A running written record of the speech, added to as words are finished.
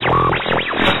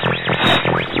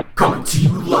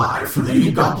Live from the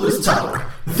Egopolis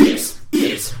Tower, this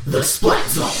is the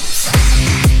SplatZones.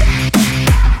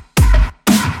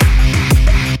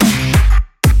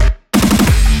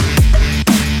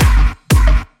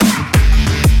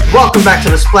 Welcome back to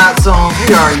the SplatZones.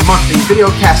 We are a monthly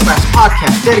videocast /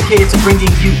 podcast dedicated to bringing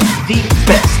you the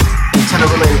best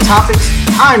Nintendo-related topics.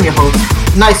 I'm your host,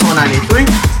 Nice1983.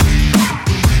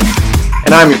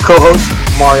 And I'm your co-host,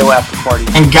 Mario After Party.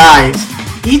 And guys,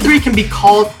 E3 can be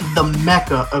called the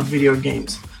mecca of video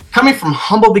games. Coming from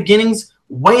humble beginnings,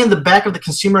 way in the back of the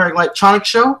Consumer Electronics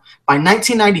Show, by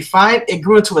 1995, it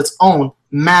grew into its own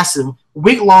massive,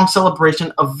 week-long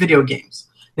celebration of video games.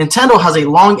 Nintendo has a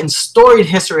long and storied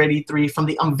history at E3, from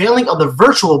the unveiling of the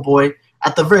Virtual Boy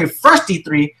at the very first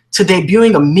E3 to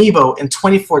debuting Amiibo in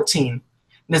 2014.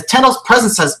 Nintendo's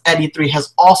presence at E3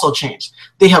 has also changed.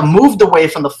 They have moved away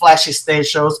from the flashy stage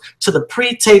shows to the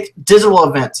pre-taped digital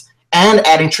events, and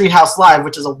adding Treehouse Live,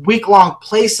 which is a week-long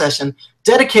play session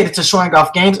dedicated to showing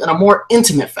off games in a more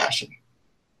intimate fashion.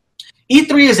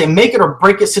 E3 is a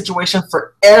make-it-or-break-it situation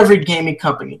for every gaming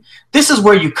company. This is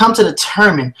where you come to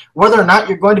determine whether or not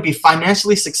you're going to be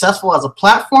financially successful as a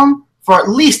platform for at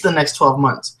least the next 12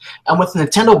 months. And with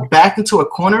Nintendo backed into a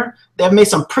corner, they've made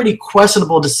some pretty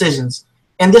questionable decisions.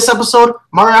 In this episode,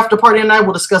 Mario After Party and I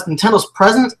will discuss Nintendo's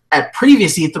presence at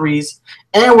previous E3s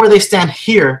and where they stand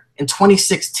here in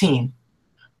 2016.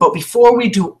 But before we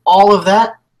do all of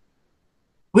that,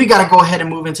 we got to go ahead and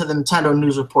move into the Nintendo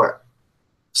News Report.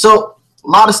 So, a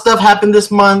lot of stuff happened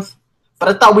this month, but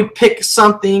I thought we'd pick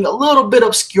something a little bit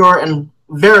obscure and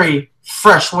very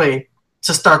fresh way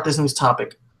to start this news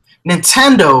topic.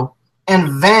 Nintendo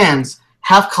and Vans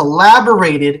have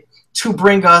collaborated to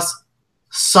bring us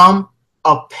some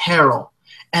apparel.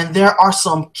 And there are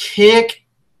some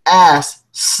kick-ass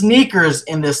sneakers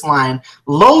in this line.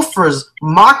 Loafers,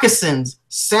 moccasins,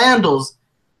 sandals.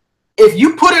 If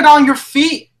you put it on your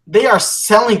feet, they are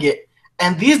selling it.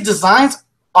 And these designs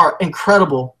are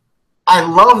incredible. I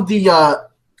love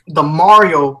the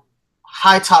Mario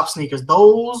high top sneakers.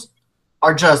 Those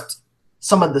are just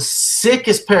some of the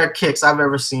sickest pair of kicks I've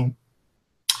ever seen.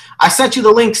 I sent you the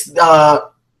links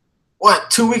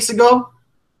 2 weeks ago?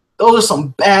 Those are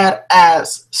some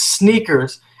badass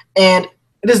sneakers, and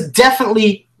it is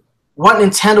definitely what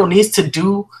Nintendo needs to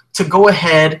do to go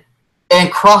ahead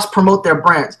and cross-promote their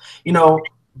brands.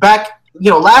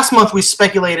 Last month we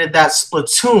speculated that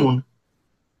Splatoon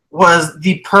was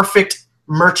the perfect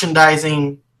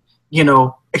merchandising,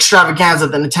 extravaganza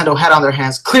that Nintendo had on their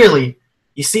hands. Clearly,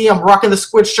 you see I'm rocking the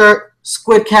squid shirt,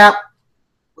 squid cap,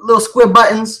 little squid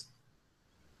buttons.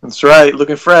 That's right,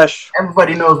 looking fresh.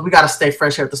 Everybody knows we got to stay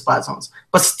fresh here at the SplatZones.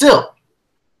 But still,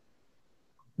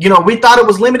 we thought it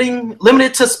was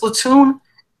limited to Splatoon,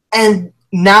 and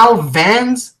now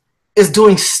Vans is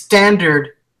doing standard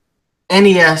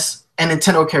NES and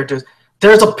Nintendo characters.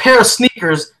 There's a pair of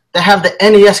sneakers that have the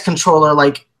NES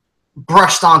controller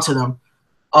brushed onto them.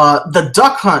 The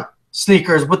Duck Hunt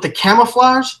sneakers with the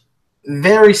camouflage,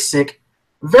 very sick.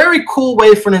 Very cool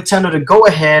way for Nintendo to go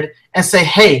ahead and say,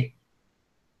 hey,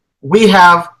 we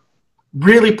have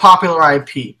really popular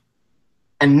IP,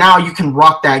 and now you can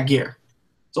rock that gear.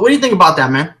 So what do you think about that,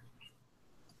 man?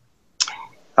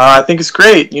 I think it's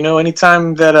great.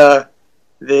 Anytime that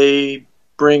they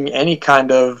bring any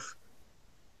kind of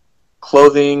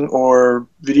clothing or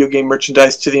video game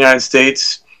merchandise to the United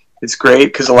States, it's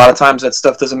great, because a lot of times that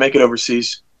stuff doesn't make it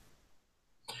overseas.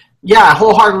 Yeah, I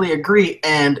wholeheartedly agree.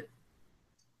 And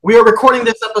we are recording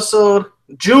this episode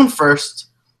June 1st.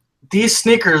 These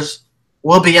sneakers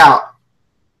will be out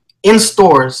in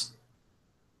stores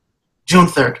June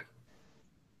 3rd.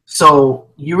 So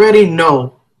you already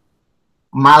know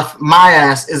my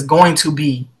ass is going to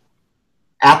be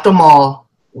at the mall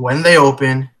when they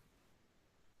open,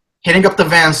 hitting up the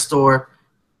Vans store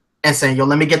and saying, yo,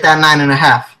 let me get that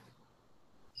 9.5.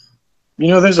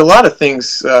 There's a lot of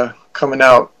things coming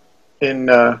out in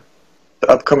the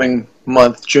upcoming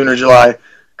month, June or July.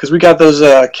 Because we got those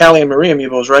Callie and Marie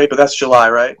amiibos, right? But that's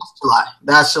July, right?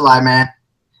 That's July, man.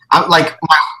 I'm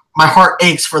my heart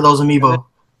aches for those amiibo.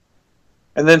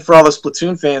 And then for all the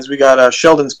Splatoon fans, we got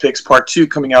Sheldon's Picks Part 2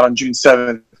 coming out on June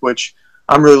 7th, which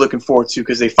I'm really looking forward to,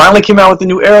 because they finally came out with the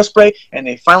new Aerospray, and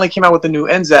they finally came out with the new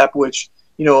NZAP, which,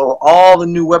 all the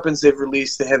new weapons they've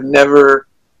released, they have never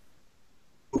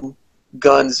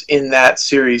guns in that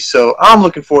series. So I'm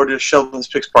looking forward to Sheldon's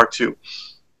Picks Part 2.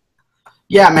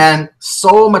 Yeah, man,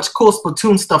 so much cool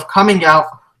Splatoon stuff coming out.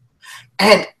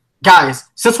 And, guys,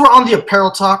 since we're on the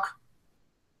apparel talk,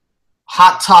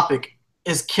 Hot Topic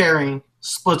is carrying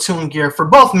Splatoon gear for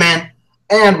both men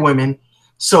and women.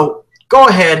 So go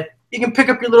ahead, you can pick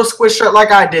up your little squish shirt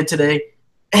like I did today,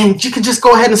 and you can just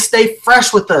go ahead and stay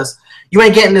fresh with us. You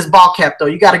ain't getting this ball cap, though.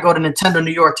 You got to go to Nintendo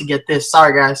New York to get this.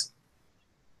 Sorry, guys.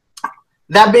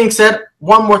 That being said,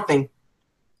 one more thing.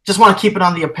 Just want to keep it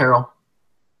on the apparel.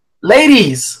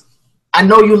 Ladies, I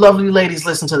know you lovely ladies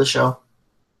listen to the show.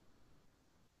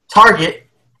 Target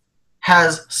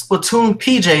has Splatoon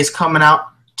PJs coming out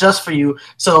just for you.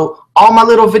 So all my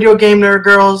little video game nerd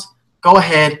girls, go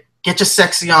ahead, get your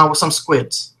sexy on with some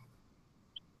squids.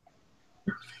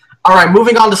 All right,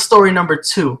 moving on to story number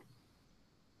 2.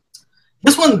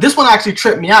 This one actually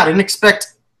tripped me out. I didn't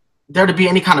expect there to be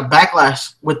any kind of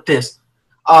backlash with this.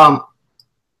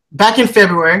 Back in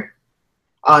February,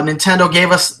 Nintendo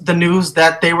gave us the news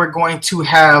that they were going to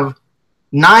have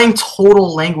 9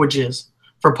 total languages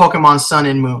for Pokemon Sun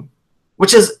and Moon,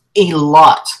 which is a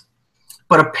lot.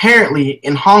 But apparently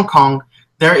in Hong Kong,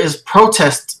 there is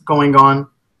protests going on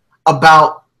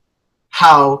about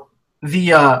how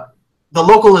the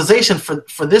localization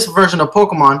for this version of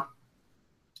Pokemon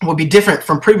will be different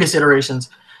from previous iterations.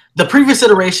 The previous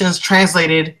iterations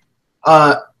translated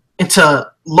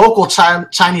into local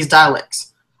Chinese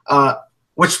dialects,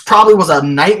 which probably was a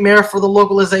nightmare for the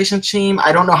localization team.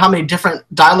 I don't know how many different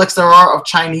dialects there are of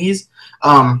Chinese.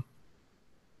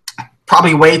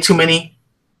 Probably way too many,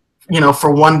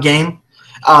 for one game.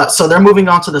 So they're moving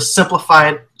on to the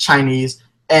simplified Chinese,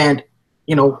 and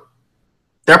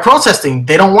they're protesting.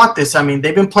 They don't want this. I mean,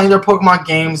 they've been playing their Pokemon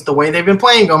games the way they've been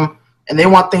playing them, and they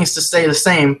want things to stay the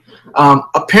same.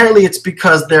 Apparently, it's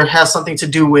because there has something to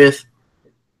do with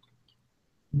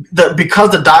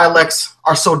because the dialects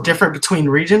are so different between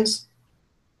regions,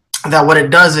 that what it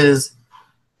does is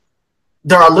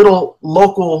there are little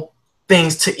local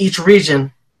things to each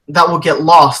region that will get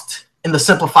lost in the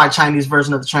simplified Chinese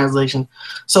version of the translation.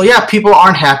 So yeah, people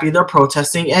aren't happy. They're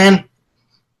protesting, and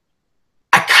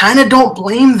I kind of don't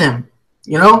blame them.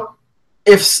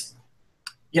 If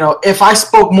I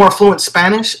spoke more fluent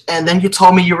Spanish and then you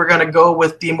told me you were going to go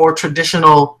with the more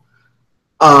traditional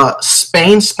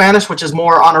Spain Spanish, which is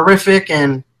more honorific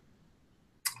and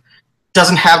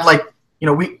doesn't have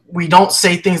we don't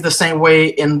say things the same way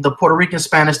in the Puerto Rican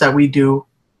Spanish that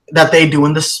they do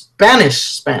in the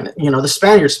Spanish, the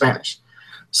Spaniard Spanish.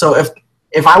 So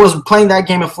if I was playing that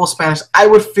game in full Spanish, I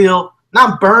would feel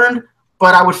not burned,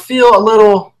 but I would feel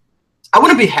I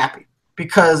wouldn't be happy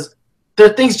because their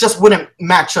things just wouldn't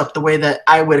match up the way that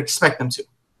I would expect them to.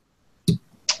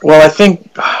 Well, I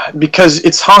think because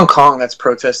it's Hong Kong that's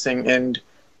protesting, and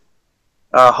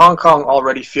Hong Kong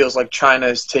already feels like China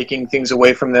is taking things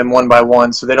away from them one by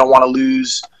one, so they don't want to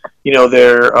lose,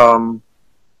 their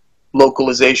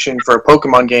localization for a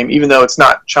Pokemon game, even though it's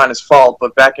not China's fault.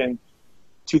 But back in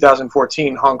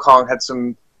 2014, Hong Kong had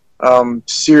some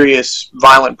serious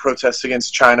violent protests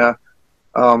against China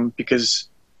because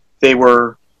they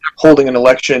were holding an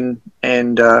election,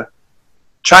 and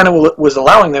China was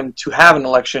allowing them to have an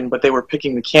election, but they were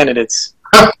picking the candidates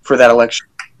for that election.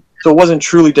 So it wasn't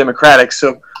truly democratic.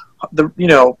 So the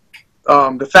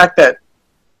fact that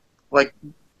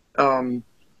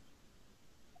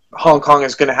Hong Kong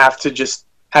is going to have to just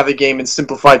have a game in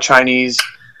simplified Chinese,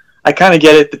 I kind of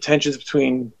get it, the tensions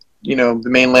between the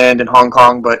mainland and Hong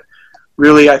Kong, but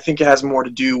really I think it has more to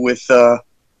do with their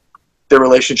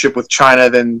relationship with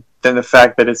China than the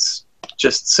fact that it's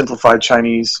just simplified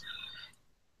Chinese.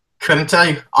 Couldn't tell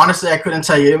you. Honestly, I couldn't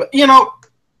tell you.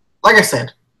 Like I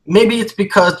said, maybe it's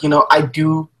because, I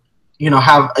do,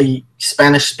 have a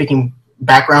Spanish-speaking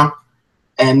background,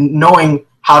 and knowing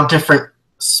how different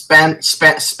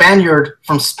Spaniard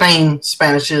from Spain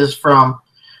Spanish is from,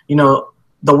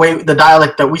 the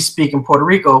dialect that we speak in Puerto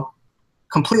Rico,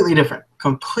 completely different.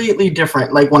 Completely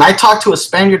different. Like, when I talk to a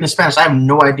Spaniard in Spanish, I have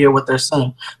no idea what they're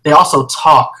saying. They also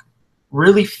talk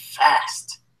really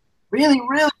fast. Really,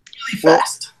 really, really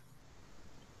fast.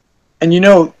 And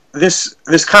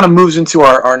this kind of moves into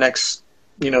our next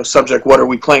subject. What are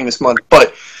we playing this month?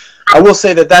 But I will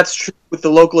say that that's true with the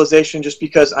localization, just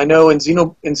because I know in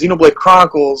Xenoblade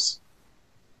Chronicles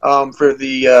for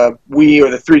the Wii or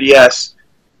the 3DS,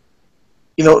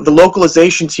 the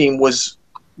localization team was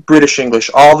British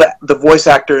English. All the voice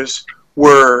actors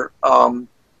were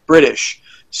British.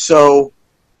 So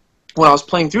when I was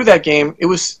playing through that game,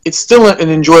 it's still an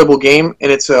enjoyable game,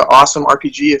 and it's an awesome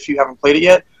RPG if you haven't played it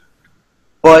yet.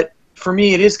 But for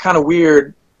me, it is kind of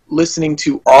weird listening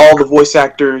to all the voice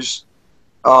actors,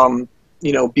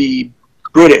 be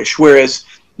British, whereas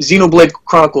Xenoblade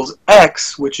Chronicles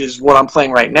X, which is what I'm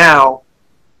playing right now,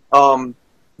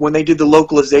 when they did the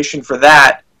localization for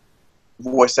that,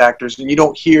 voice actors, and you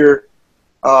don't hear,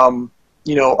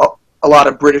 a lot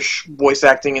of British voice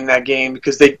acting in that game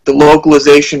because the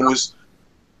localization was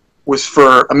was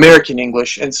for American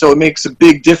English, and so it makes a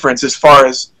big difference as far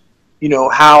as, you know,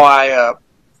 how I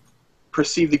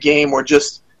perceive the game or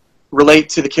just relate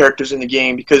to the characters in the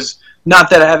game. Because not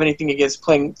that I have anything against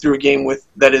playing through a game with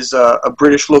that is a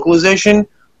British localization,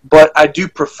 but I do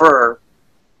prefer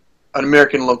an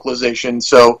American localization.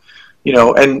 So, you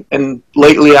know, and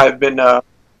lately I've been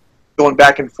going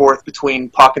back and forth between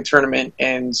Pokken Tournament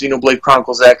and Xenoblade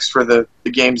Chronicles X for the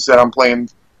games that I'm playing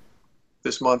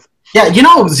this month. Yeah, you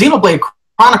know, Xenoblade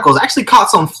Chronicles actually caught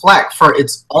some flack for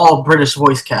its all British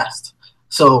voice cast.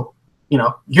 So, you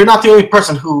know, you're not the only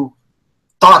person who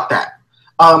thought that.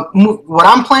 What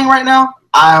I'm playing right now,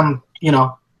 you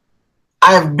know,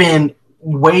 I've been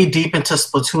way deep into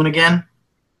Splatoon again,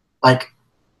 like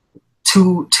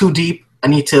too deep. I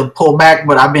need to pull back,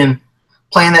 but I've been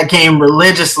playing that game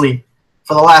religiously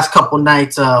for the last couple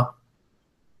nights. I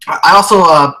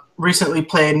also recently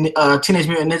played Teenage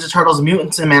Mutant Ninja Turtles: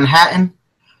 Mutants in Manhattan.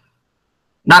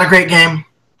 Not a great game,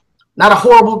 not a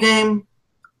horrible game,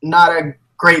 not a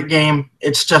great game.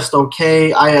 It's just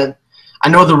okay. I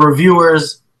know the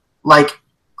reviewers like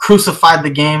crucified the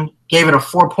game, gave it a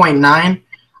 4.9.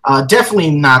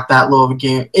 Definitely not that low of a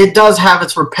game. It does have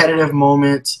its repetitive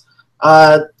moments.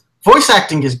 Voice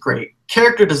acting is great.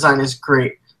 Character design is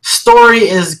great. Story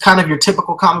is kind of your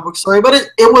typical comic book story, but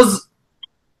it was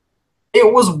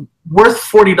worth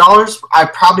 $40. I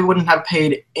probably wouldn't have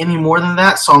paid any more than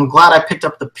that, so I'm glad I picked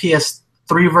up the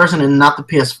PS3 version and not the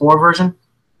PS4 version.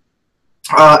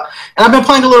 And I've been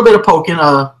playing a little bit of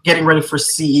Pokken, getting ready for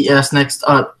CES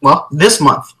this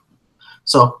month.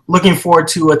 So looking forward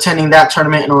to attending that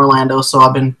tournament in Orlando. So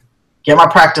I've been getting my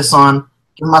practice on,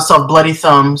 giving myself bloody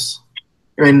thumbs.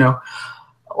 You already know.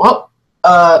 Well,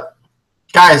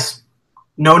 guys,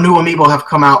 no new amiibo have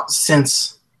come out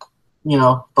since, you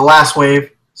know, the last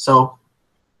wave. So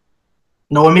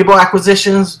no amiibo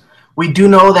acquisitions. We do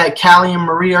know that Callie and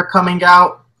Marie are coming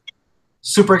out.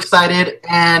 Super excited.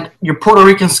 And your Puerto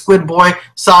Rican Squid Boy.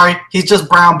 Sorry, he's just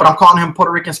brown, but I'm calling him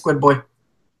Puerto Rican Squid Boy.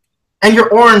 And your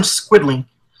orange Squidling.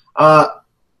 Love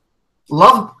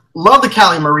the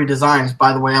Callie and Marie designs,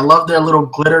 by the way. I love their little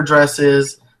glitter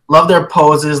dresses. Love their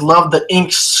poses. Love the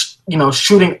ink,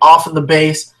 shooting off of the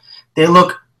base. They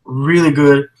look really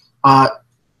good.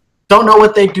 Don't know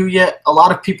what they do yet. A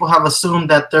lot of people have assumed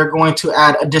that they're going to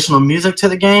add additional music to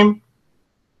the game.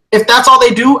 If that's all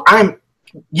they do,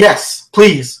 yes,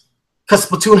 please. Because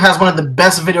Splatoon has one of the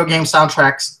best video game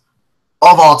soundtracks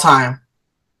of all time.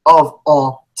 Of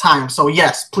all time. So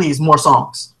yes, please, more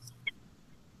songs.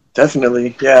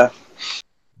 Definitely, yeah.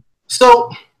 So,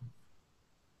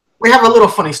 we have a little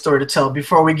funny story to tell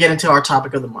before we get into our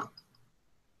topic of the month.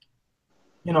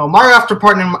 You know, Mario After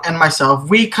Party and myself,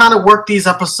 we kind of work these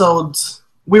episodes,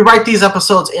 we write these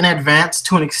episodes in advance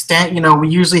to an extent. You know, we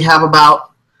usually have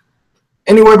about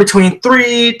anywhere between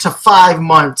 3 to 5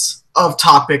 months of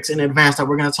topics in advance that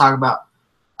we're going to talk about.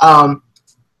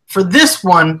 For this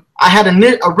one, I had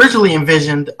originally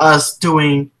envisioned us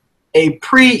doing a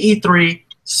pre-E3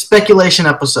 speculation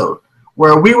episode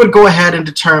where we would go ahead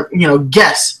and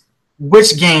guess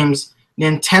which games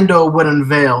Nintendo would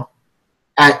unveil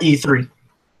at E3.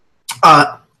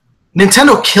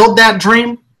 Nintendo killed that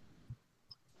dream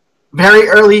very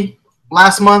early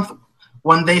last month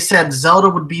when they said Zelda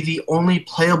would be the only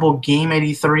playable game at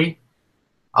E3.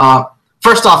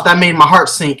 First off, that made my heart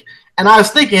sink. And I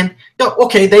was thinking,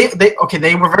 okay,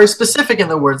 they were very specific in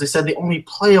their words. They said the only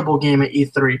playable game at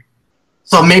E3.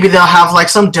 So maybe they'll have like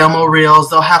some demo reels.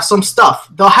 They'll have some stuff.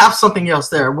 They'll have something else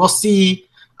there. We'll see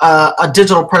a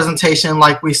digital presentation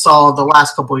like we saw the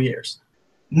last couple of years.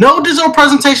 No digital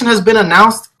presentation has been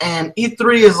announced, and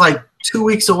E3 is like 2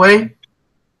 weeks away.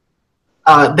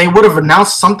 They would have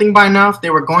announced something by now if they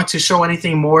were going to show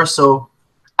anything more. So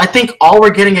I think all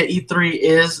we're getting at E3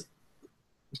 is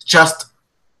just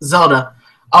Zelda.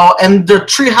 Oh, and the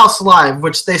Treehouse Live,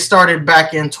 which they started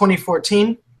back in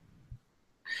 2014,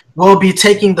 will be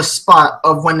taking the spot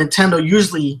of when Nintendo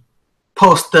usually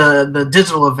posts the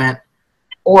digital event,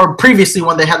 or previously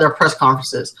when they had their press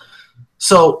conferences.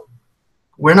 So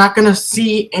we're not going to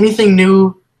see anything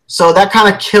new. So that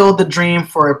kind of killed the dream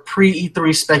for a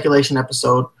pre-E3 speculation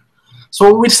episode. So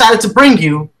what we decided to bring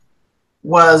you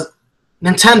was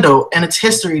Nintendo and its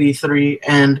history at E3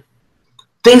 and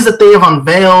things that they have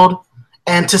unveiled,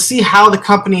 and to see how the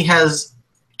company has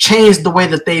changed the way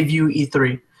that they view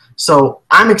E3. So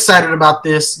I'm excited about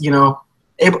this. We were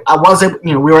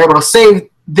able to save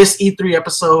this E3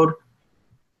 episode.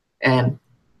 And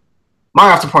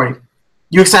Mario After Party,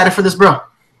 you excited for this, bro?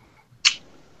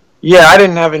 Yeah, I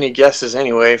didn't have any guesses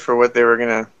anyway for what they were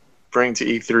gonna bring to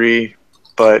E3,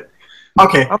 but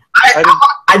okay,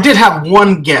 I did have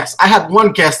one guess. I had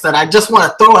one guess that I just want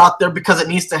to throw out there because it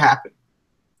needs to happen.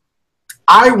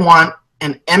 I want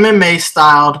an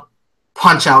MMA-styled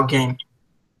Punch-Out game.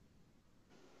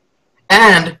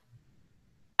 And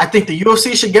I think the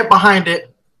UFC should get behind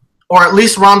it, or at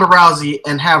least Ronda Rousey,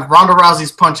 and have Ronda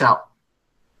Rousey's Punch-Out.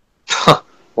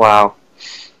 Wow.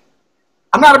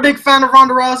 I'm not a big fan of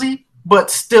Ronda Rousey, but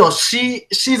still,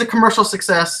 she's a commercial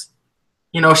success.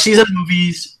 You know, she's in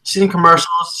movies, she's in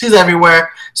commercials, she's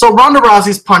everywhere. So Ronda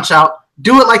Rousey's Punch-Out,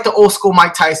 do it like the old school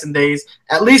Mike Tyson days.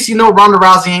 At least you know Ronda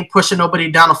Rousey ain't pushing nobody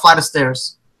down a flight of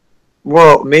stairs.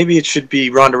 Well, maybe it should be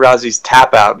Ronda Rousey's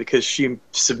Tap Out because she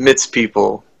submits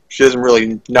people. She doesn't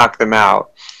really knock them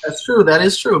out. That's true. That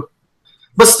is true.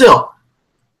 But still,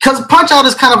 because Punch-Out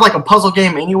is kind of like a puzzle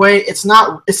game anyway. It's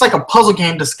like a puzzle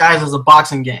game disguised as a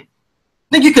boxing game. I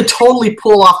think you could totally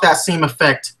pull off that same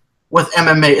effect with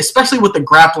MMA, especially with the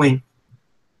grappling.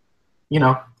 You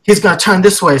know, he's going to turn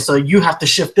this way, so you have to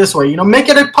shift this way. You know, make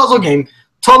it a puzzle game.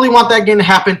 Totally want that game to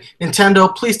happen.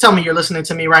 Nintendo, please tell me you're listening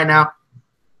to me right now.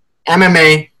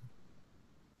 MMA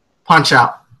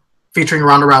Punch-Out featuring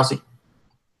Ronda Rousey.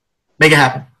 Make it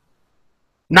happen.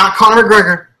 Not Conor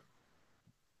McGregor,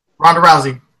 Ronda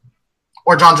Rousey,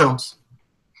 or John Jones.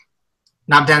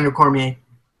 Not Daniel Cormier.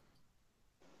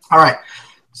 All right.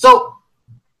 So,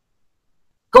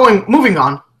 moving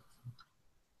on.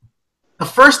 The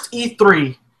first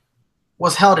E3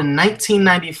 was held in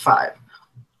 1995.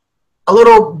 A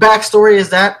little backstory is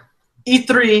that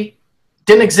E3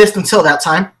 didn't exist until that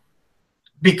time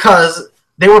because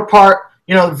they were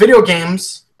video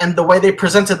games and the way they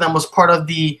presented them was part of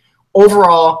the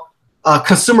overall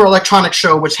Consumer Electronics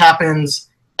Show, which happens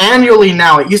annually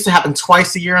now. It used to happen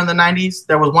twice a year in the 90s.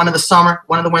 There was one in the summer,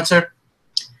 one in the winter.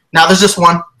 Now there's just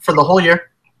one for the whole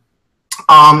year.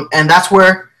 And that's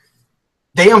where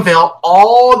they unveil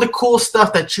all the cool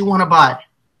stuff that you want to buy.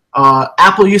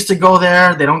 Apple used to go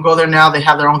there. They don't go there now. They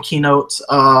have their own keynotes.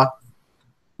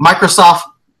 Microsoft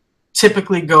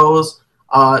typically goes.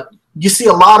 You see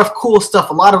a lot of cool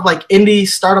stuff, a lot of like indie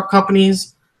startup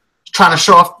companies trying to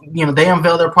show off, they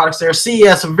unveil their products there.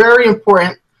 CES, very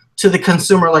important to the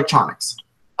consumer electronics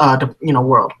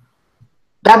world.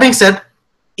 That being said,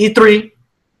 E3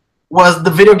 was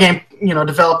the video game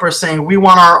developers saying, we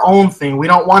want our own thing. We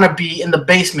don't want to be in the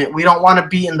basement. We don't want to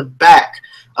be in the back.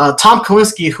 Tom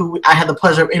Kalinske, who I had the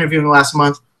pleasure of interviewing last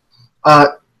month,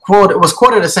 was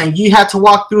quoted as saying, you had to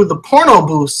walk through the porno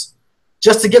booths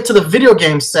just to get to the video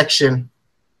game section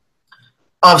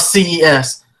of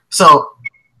CES. So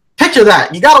picture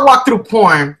that. You got to walk through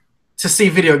porn to see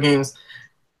video games.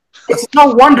 It's no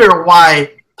wonder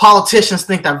why politicians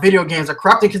think that video games are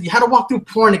corrupting, because you had to walk through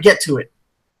porn to get to it.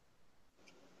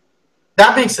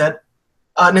 That being said,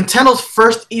 Nintendo's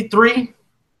first E3,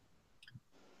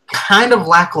 kind of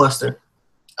lackluster.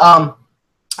 At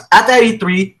that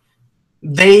E3,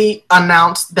 they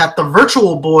announced that the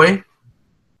Virtual Boy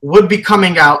would be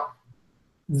coming out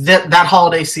that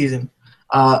holiday season.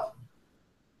 I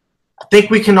think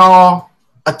we can all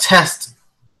attest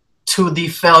to the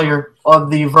failure of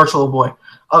the Virtual Boy.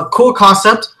 A cool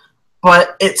concept,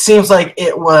 but it seems like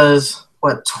it was,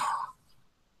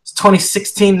 it's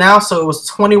 2016 now, so it was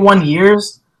 21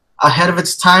 years ahead of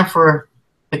its time for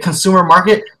the consumer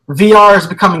market. VR is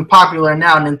becoming popular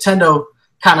now. Nintendo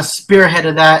kind of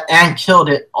spearheaded that and killed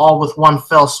it all with one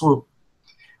fell swoop.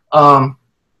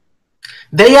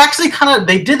 They actually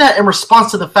they did that in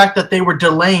response to the fact that they were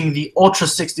delaying the Ultra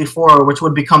 64, which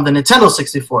would become the Nintendo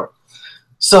 64.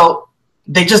 So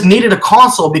they just needed a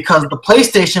console because the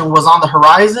PlayStation was on the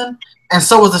horizon, and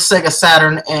so was the Sega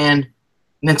Saturn, and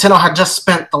Nintendo had just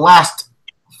spent the last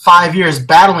 5 years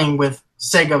battling with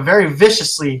Sega very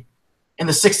viciously in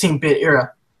the 16-bit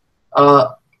era.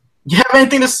 You have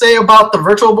anything to say about the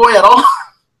Virtual Boy at all?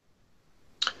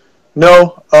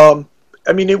 No.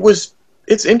 I mean,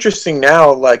 it's interesting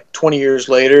now, like 20 years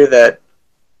later, that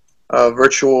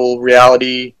virtual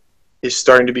reality is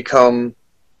starting to become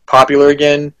popular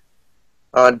again.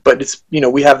 But it's,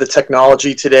 we have the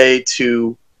technology today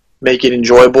to make it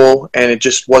enjoyable, and it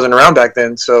just wasn't around back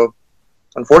then. So,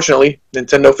 unfortunately,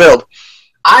 Nintendo failed.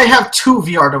 I have two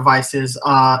VR devices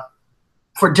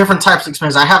for different types of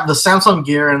experience. I have the Samsung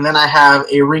Gear, and then I have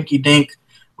a rinky-dink,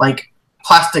 like,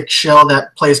 plastic shell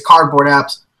that plays cardboard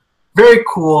apps. Very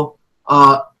cool.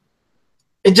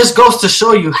 It just goes to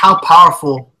show you how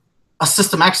powerful a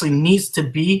system actually needs to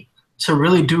be to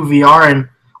really do VR, and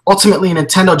ultimately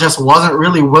Nintendo just wasn't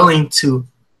really willing to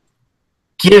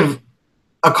give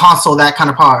a console that kind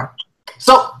of power.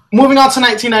 So, moving on to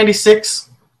 1996,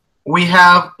 we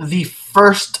have the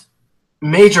first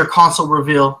major console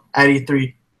reveal at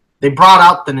E3. They brought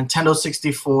out the Nintendo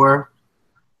 64.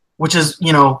 which is,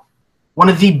 one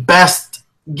of the best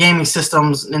gaming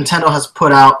systems Nintendo has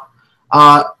put out.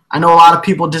 I know a lot of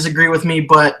people disagree with me,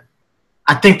 but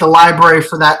I think the library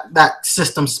for that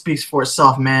system speaks for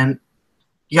itself, man.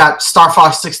 You got Star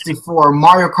Fox 64,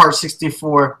 Mario Kart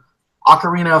 64,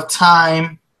 Ocarina of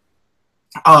Time,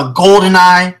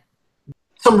 GoldenEye.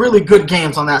 Some really good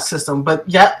games on that system. But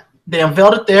yeah, they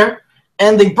unveiled it there,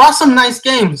 and they brought some nice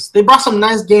games. They brought some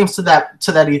nice games to that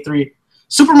E3.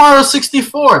 Super Mario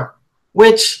 64,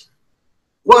 which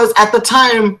was at the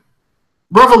time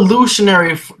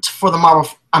revolutionary for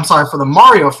the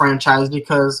Mario franchise,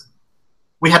 because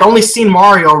we had only seen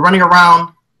Mario running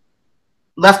around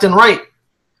left and right.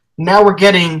 Now we're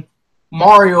getting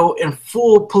Mario in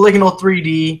full polygonal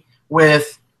 3D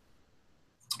with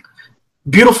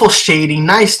beautiful shading,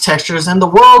 nice textures, and the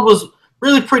world was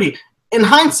really pretty. In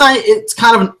hindsight, it's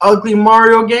kind of an ugly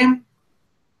Mario game,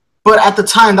 but at the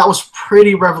time, that was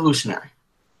pretty revolutionary.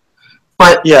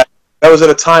 But yeah, that was at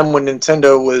a time when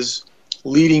Nintendo was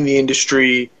leading the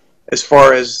industry as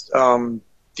far as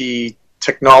the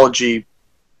technology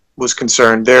was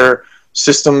concerned. Their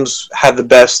systems had the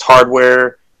best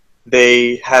hardware.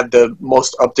 They had the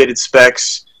most updated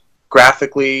specs.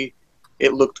 Graphically,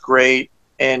 it looked great.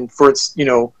 And for its,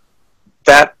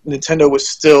 that Nintendo was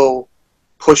still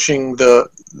pushing the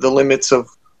limits of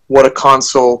what a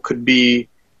console could be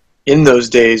in those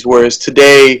days. Whereas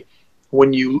today,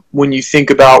 when you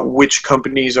think about which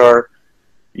companies are,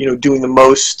 doing the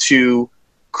most to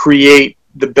create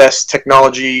the best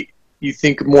technology, you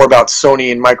think more about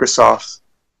Sony and Microsoft.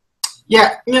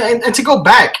 Yeah, and to go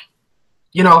back,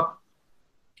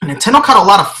 Nintendo caught a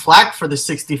lot of flack for the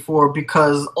 64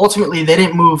 because ultimately they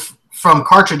didn't move from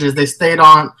cartridges. They stayed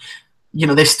on,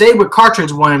 they stayed with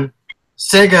cartridge when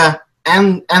Sega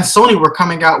and Sony were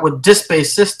coming out with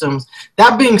disc-based systems.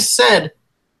 That being said,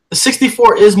 the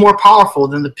 64 is more powerful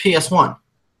than the PS1.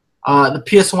 The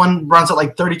PS1 runs at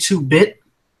like 32-bit.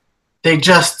 They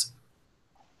just,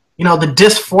 the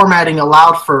disc formatting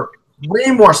allowed for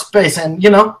way more space. And,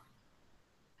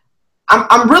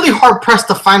 I'm really hard-pressed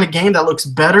to find a game that looks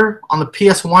better on the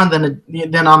PS1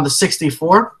 than on the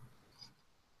 64.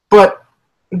 But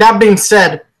that being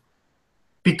said,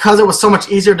 because it was so much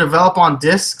easier to develop on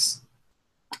discs,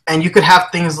 and you could have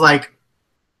things like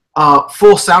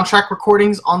full soundtrack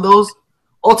recordings on those,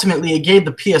 ultimately it gave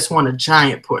the PS1 a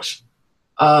giant push.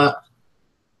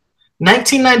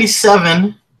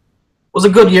 1997 was a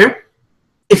good year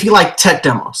if you like tech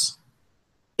demos.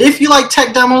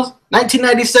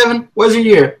 1997 was your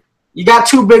year. You got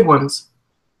two big ones,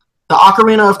 the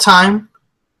Ocarina of Time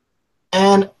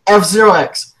and F-Zero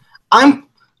X. I'm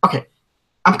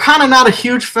kind of not a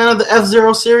huge fan of the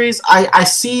F-Zero series. I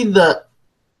see the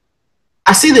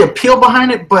appeal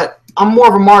behind it, but I'm more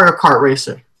of a Mario Kart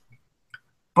racer.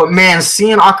 But man,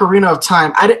 seeing Ocarina of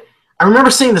Time, I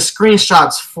remember seeing the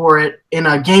screenshots for it in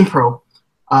GamePro.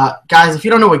 Guys, if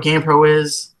you don't know what GamePro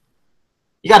is,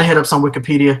 you got to hit up some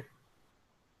Wikipedia,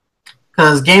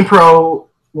 because GamePro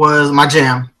was my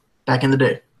jam back in the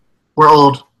day. We're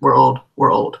old.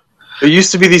 There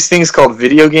used to be these things called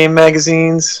video game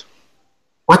magazines.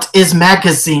 What is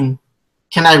magazine?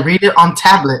 Can I read it on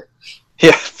tablet?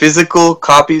 Yeah, physical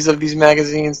copies of these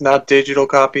magazines, not digital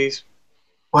copies.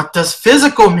 What does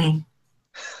physical mean?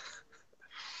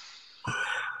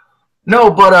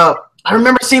 No, but I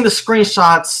remember seeing the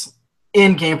screenshots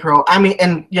in GamePro.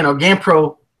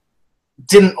 GamePro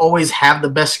didn't always have the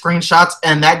best screenshots,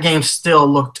 and that game still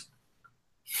looked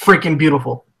freaking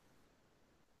beautiful.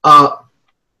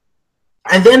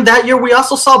 And then that year, we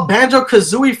also saw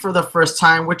Banjo-Kazooie for the first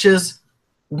time, which is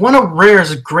one of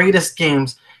Rare's greatest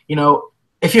games.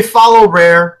 If you follow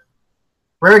Rare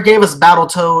gave us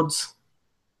Battletoads.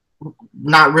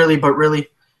 Not really, but really.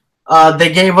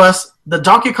 They gave us the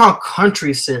Donkey Kong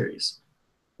Country series,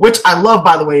 which I love,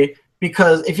 by the way,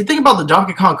 because if you think about the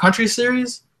Donkey Kong Country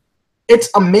series, it's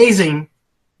amazing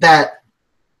that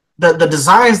the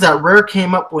designs that Rare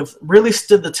came up with really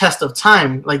stood the test of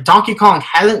time. Like, Donkey Kong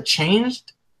hasn't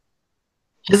changed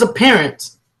his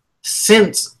appearance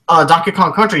since Donkey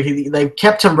Kong Country. They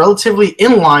kept him relatively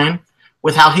in line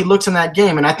with how he looks in that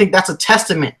game, and I think that's a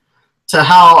testament to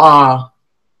how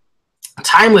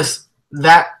timeless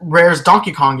that Rare's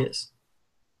Donkey Kong is.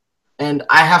 And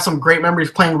I have some great memories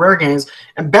playing Rare games.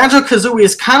 And Banjo-Kazooie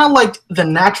is kind of like the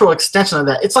natural extension of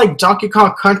that. It's like Donkey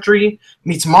Kong Country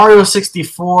meets Mario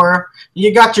 64.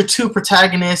 You got your two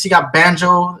protagonists. You got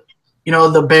Banjo,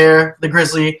 the bear, the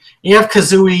grizzly. You have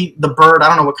Kazooie, the bird. I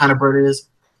don't know what kind of bird it is.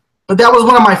 But that was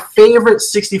one of my favorite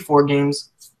 64 games.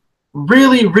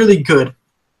 Really, really good.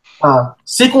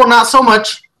 Sequel, not so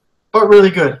much, but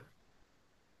really good.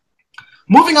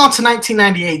 Moving on to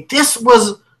 1998, this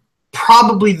was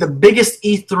probably the biggest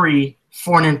E3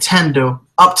 for Nintendo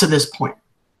up to this point.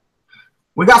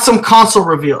 We got some console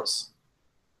reveals.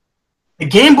 The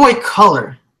Game Boy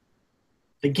Color.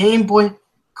 The Game Boy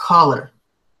Color.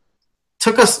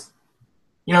 Took us,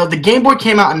 the Game Boy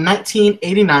came out in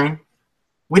 1989.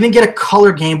 We didn't get a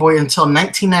color Game Boy until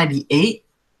 1998.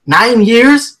 9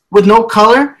 years with no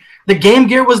color. The Game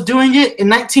Gear was doing it in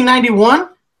 1991.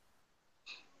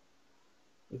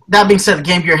 That being said, the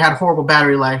Game Gear had horrible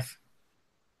battery life.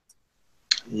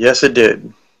 Yes, it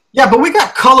did. Yeah, but we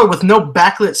got color with no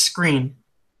backlit screen.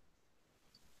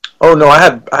 Oh no, I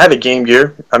had a Game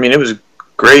Gear. I mean, it was a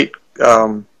great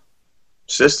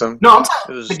system. No, I'm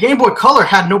talking. The Game Boy Color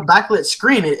had no backlit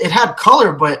screen. It had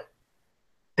color, but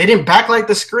they didn't backlight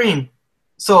the screen,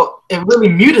 so it really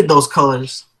muted those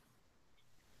colors.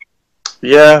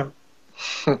 Yeah,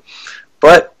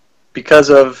 but because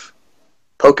of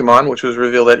Pokemon, which was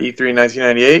revealed at E3 in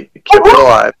 1998, it kept it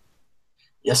alive.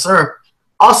 Yes, sir.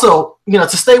 Also,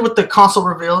 to stay with the console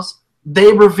reveals,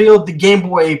 they revealed the Game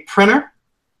Boy printer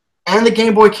and the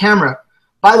Game Boy camera.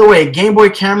 By the way, Game Boy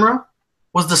camera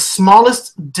was the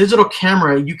smallest digital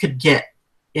camera you could get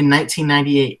in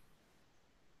 1998.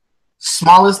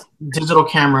 Smallest digital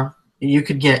camera you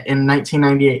could get in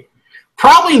 1998.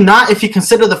 Probably not if you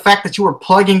consider the fact that you were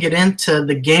plugging it into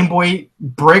the Game Boy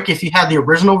brick if you had the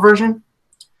original version.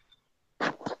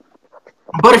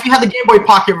 But if you had the Game Boy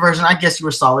Pocket version, I guess you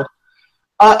were solid.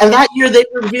 And that year they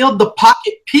revealed the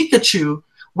Pocket Pikachu,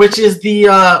 which is the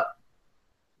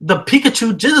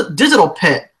Pikachu digital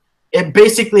pet. It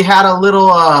basically had a little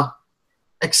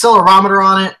accelerometer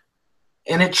on it,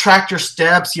 and it tracked your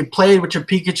steps. You played with your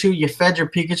Pikachu. You fed your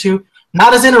Pikachu.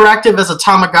 Not as interactive as a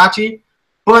Tamagotchi,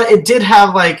 but it did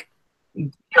have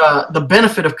the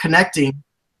benefit of connecting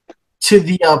to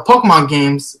the Pokemon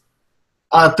games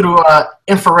through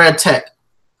infrared tech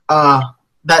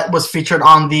that was featured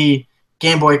on the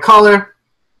Game Boy Color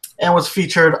and was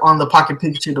featured on the Pocket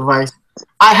Pikachu device.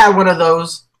 I had one of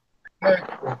those.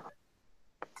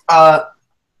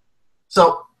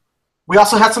 So we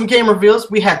also had some game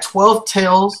reveals. We had 12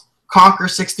 Tales, Conker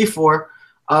 64.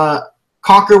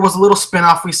 Conker was a little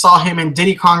spinoff. We saw him in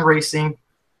Diddy Kong Racing.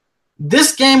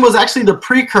 This game was actually the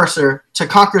precursor to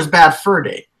Conker's Bad Fur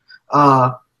Day.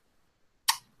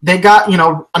 They got,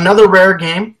 another Rare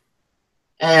game,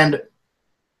 and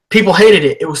people hated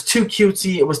it. It was too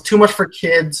cutesy. It was too much for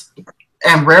kids.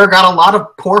 And Rare got a lot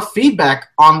of poor feedback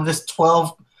on this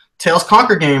 12 Tales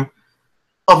Conker game.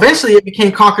 Eventually, it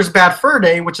became Conker's Bad Fur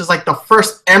Day, which is like the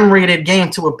first M-rated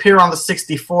game to appear on the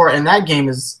 64, and that game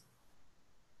is...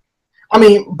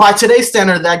 by today's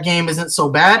standard, that game isn't so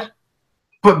bad,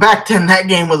 but back then, that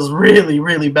game was really,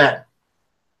 really bad.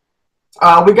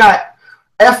 We got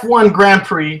F1 Grand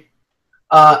Prix,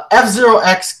 F-Zero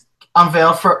X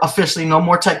unveiled for officially no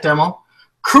more tech demo,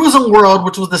 Cruisin' World,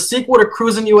 which was the sequel to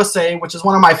Cruisin' USA, which is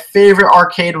one of my favorite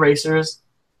arcade racers,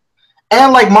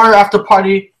 and like Mario After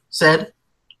Party said,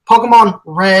 Pokemon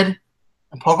Red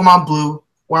and Pokemon Blue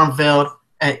were unveiled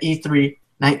at E3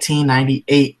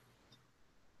 1998,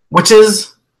 which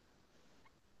is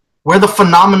where the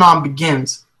phenomenon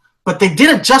begins. But they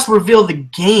didn't just reveal the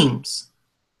games.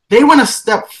 They went a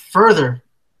step further.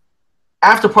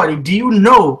 After Party, do you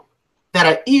know that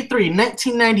at E3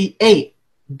 1998,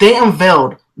 they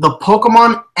unveiled the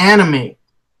Pokemon anime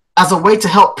as a way to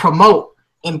help promote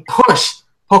and push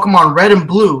Pokemon Red and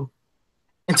Blue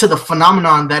into the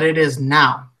phenomenon that it is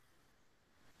now?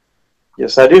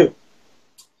 Yes, I do.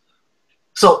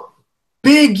 So,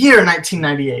 big year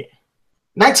 1998.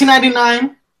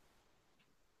 1999,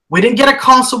 we didn't get a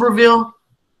console reveal.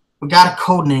 We got a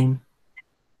code name.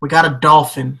 We got a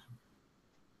Dolphin.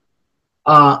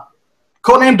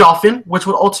 Codename Dolphin, which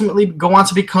would ultimately go on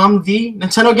to become the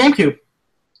Nintendo GameCube.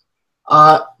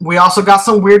 We also got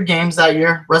some weird games that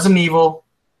year. Resident Evil,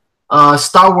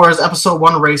 Star Wars Episode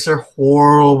 1 Racer,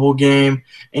 horrible game.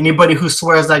 Anybody who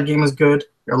swears that game is good,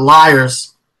 you're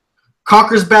liars.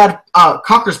 Conker's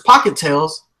Pocket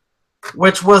Tales,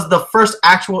 which was the first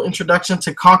actual introduction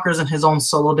to Conker's in his own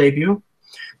solo debut.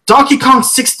 Donkey Kong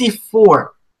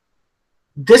 64.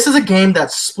 This is a game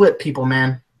that split people,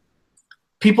 man.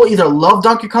 People either love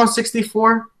Donkey Kong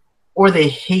 64 or they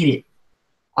hate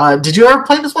it. Did you ever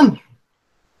play this one?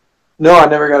 No, I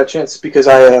never got a chance because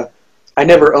I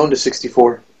never owned a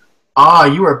 64. Ah,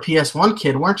 you were a PS1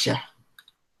 kid, weren't you?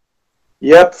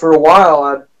 Yep, for a while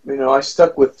I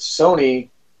stuck with Sony.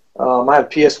 I had a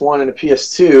PS1 and a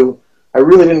PS2. I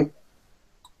really didn't.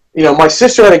 My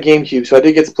sister had a GameCube, so I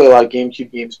did get to play a lot of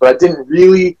GameCube games, but I didn't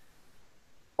really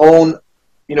own.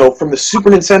 From the Super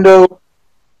Nintendo.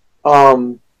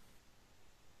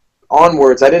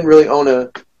 onwards, I didn't really own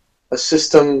a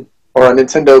system or a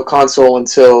Nintendo console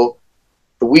until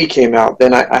the Wii came out.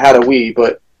 Then I had a Wii,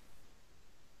 but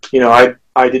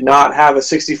I did not have a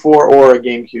 64 or a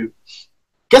GameCube.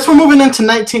 Guess we're moving into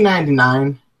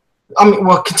 1999.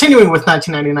 Continuing with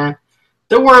 1999,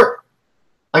 there were,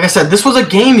 like I said, this was a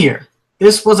game year.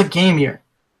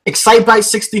 Excitebike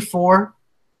 64,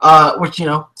 which,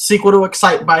 sequel to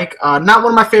Excitebike. Not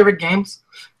one of my favorite games.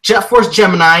 Jet Force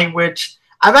Gemini, which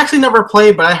I've actually never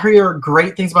played, but I hear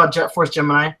great things about Jet Force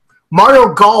Gemini.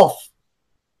 Mario Golf.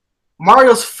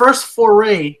 Mario's first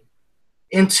foray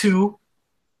into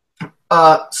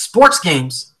sports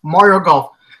games. Mario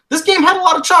Golf. This game had a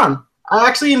lot of charm. I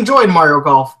actually enjoyed Mario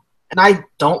Golf. And I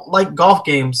don't like golf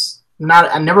games.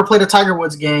 I never played a Tiger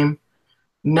Woods game.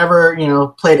 Never,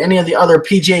 played any of the other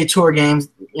PGA Tour games.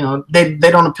 They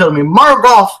don't appeal to me. Mario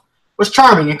Golf was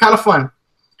charming and kind of fun.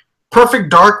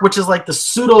 Perfect Dark, which is like the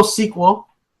pseudo sequel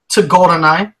to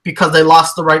GoldenEye because they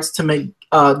lost the rights to make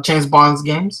James Bond's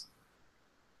games.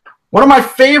 One of my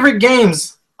favorite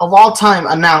games of all time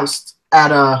announced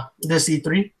at this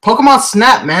E3, Pokemon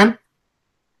Snap, man,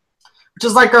 which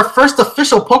is like our first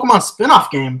official Pokemon spin-off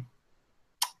game.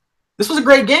 This was a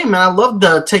great game, man. I loved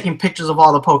taking pictures of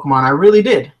all the Pokemon. I really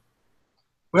did.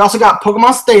 We also got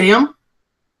Pokemon Stadium,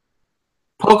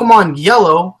 Pokemon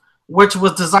Yellow, which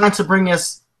was designed to bring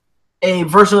us a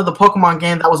version of the Pokemon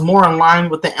game that was more in line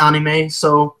with the anime.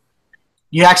 So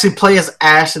you actually play as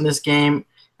Ash in this game.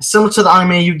 Similar to the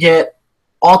anime, you get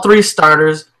all three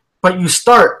starters, but you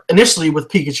start initially with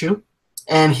Pikachu,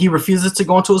 and he refuses to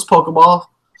go into his Pokeball,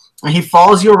 and he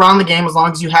follows you around the game as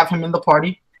long as you have him in the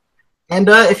party. And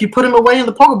if you put him away in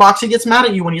the Pokebox, he gets mad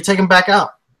at you when you take him back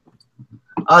out.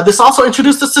 This also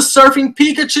introduced us to Surfing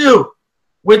Pikachu,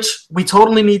 which we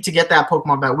totally need to get that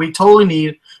Pokemon back. We totally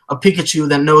need a Pikachu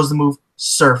that knows the move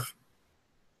Surf.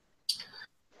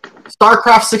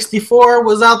 StarCraft 64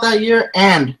 was out that year,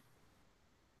 and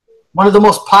one of the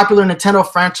most popular Nintendo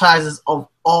franchises of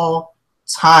all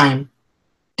time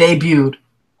debuted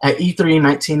at E3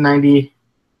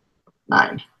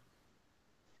 1999.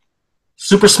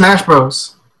 Super Smash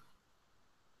Bros.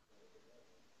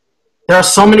 There are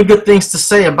so many good things to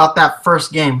say about that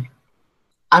first game.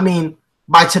 I mean,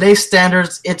 by today's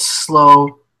standards, it's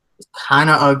slow, it's kind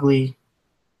of ugly.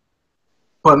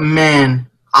 But man,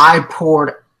 I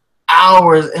poured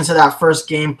hours into that first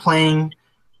game playing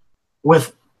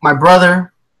with my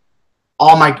brother,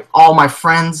 all my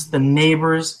friends, the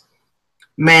neighbors.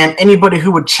 Man, anybody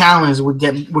who would challenge would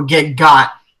get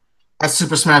got at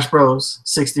Super Smash Bros.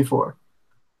 64.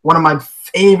 One of my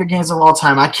favorite games of all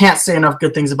time. I can't say enough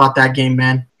good things about that game,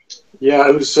 man. Yeah,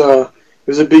 it was a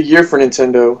big year for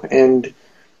Nintendo, and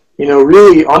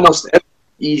really almost every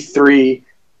E3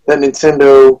 that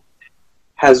Nintendo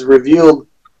has revealed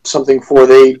something for.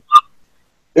 There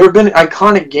have been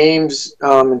iconic games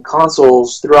and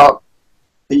consoles throughout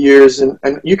the years, and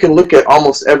you can look at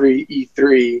almost every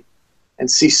E3 and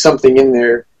see something in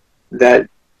there that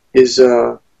is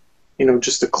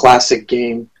just a classic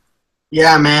game.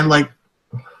 Yeah, man. Like,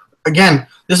 again,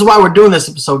 this is why we're doing this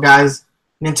episode, guys.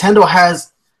 Nintendo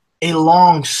has a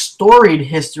long, storied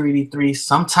history at E3.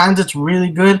 Sometimes it's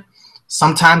really good.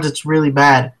 Sometimes it's really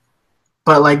bad.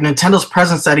 But, like, Nintendo's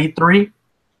presence at E3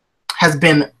 has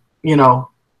been,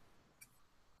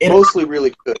 mostly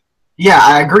really good. Yeah,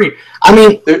 I agree. I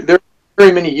mean, there are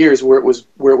very many years where it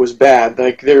was bad.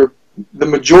 Like, the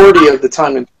majority of the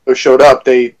time Nintendo showed up,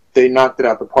 they knocked it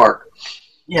out the park.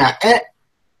 Yeah,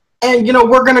 and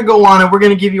we're going to go on and we're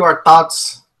going to give you our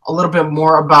thoughts a little bit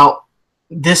more about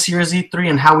this year's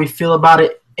E3 and how we feel about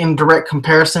it in direct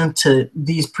comparison to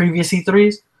these previous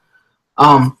E3s.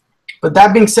 But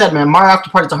that being said, man, Mario After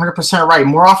Party is 100% right.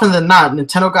 More often than not,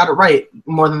 Nintendo got it right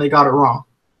more than they got it wrong.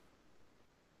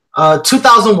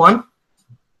 2001,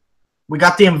 we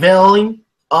got the unveiling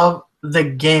of the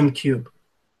GameCube.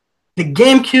 The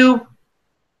GameCube,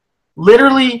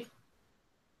 literally,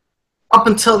 up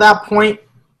until that point,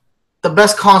 the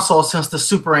best console since the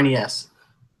Super NES.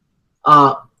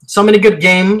 So many good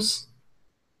games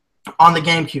on the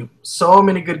GameCube. So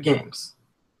many good games.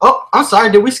 Oh, I'm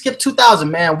sorry. Did we skip 2000?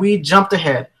 Man, we jumped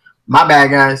ahead. My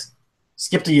bad, guys.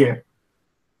 Skipped a year.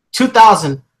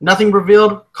 2000. Nothing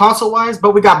revealed console-wise,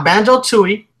 but we got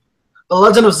Banjo-Tooie, The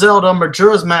Legend of Zelda,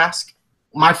 Majora's Mask,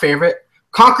 my favorite,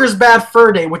 Conker's Bad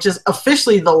Fur Day, which is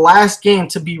officially the last game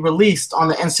to be released on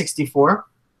the N64.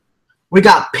 We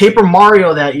got Paper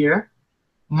Mario that year.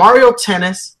 Mario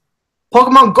Tennis,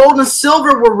 Pokemon Gold and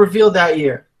Silver were revealed that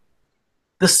year.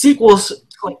 The sequels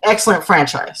to an excellent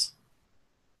franchise.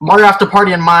 Mario After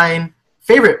Party and my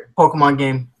favorite Pokemon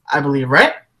game, I believe,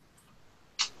 right?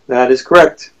 That is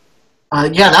correct.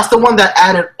 Yeah, that's the one that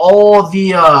added all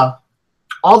the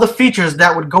features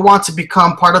that would go on to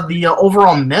become part of the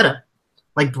overall meta,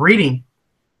 like breeding,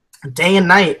 day and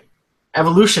night,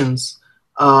 evolutions,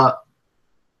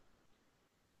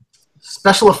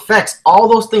 special effects. All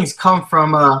those things come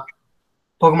from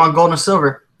Pokemon Gold and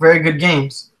Silver. Very good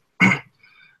games.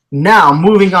 Now,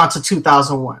 moving on to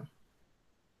 2001,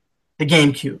 the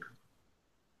GameCube.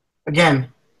 Again,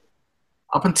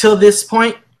 up until this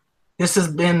point, this has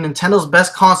been Nintendo's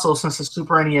best console since the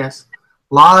Super NES.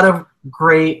 A lot of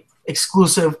great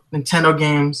exclusive Nintendo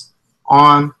games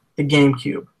on the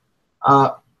GameCube.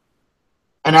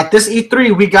 And at this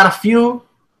E3, we got a few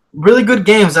really good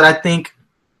games that I think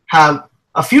have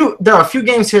there are a few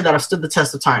games here that have stood the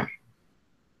test of time.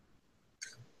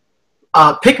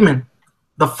 Pikmin.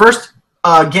 The first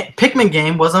Pikmin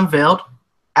game was unveiled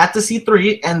at the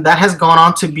E3, and that has gone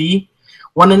on to be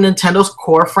one of Nintendo's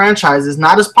core franchises.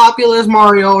 Not as popular as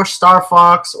Mario or Star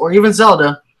Fox or even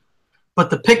Zelda, but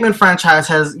the Pikmin franchise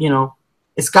has,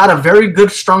 it's got a very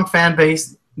good, strong fan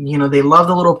base. They love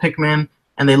the little Pikmin,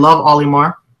 and they love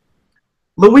Olimar.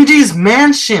 Luigi's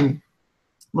Mansion.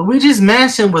 Luigi's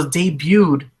Mansion was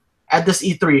debuted at this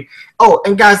E3. Oh,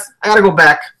 and guys, I gotta go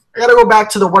back.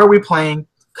 To the What Are We Playing?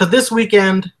 Because this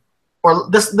weekend, or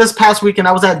this past weekend,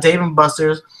 I was at Dave &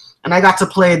 Buster's, and I got to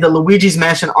play the Luigi's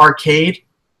Mansion arcade,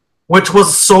 which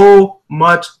was so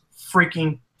much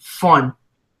freaking fun.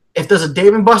 If there's a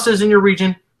Dave & Buster's in your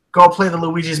region, go play the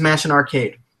Luigi's Mansion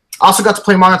arcade. I also got to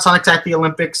play Mario and Sonic at the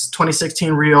Olympics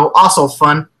 2016 Rio. Also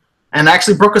fun. And I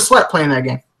actually broke a sweat playing that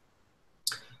game.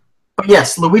 But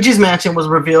yes, Luigi's Mansion was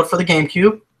revealed for the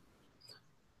GameCube.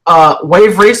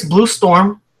 Wave Race Blue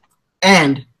Storm,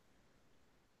 and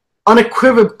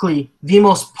unequivocally the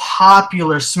most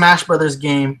popular Smash Brothers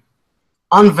game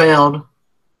unveiled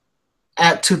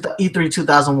at E3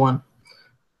 2001.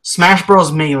 Smash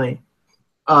Bros. Melee.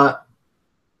 I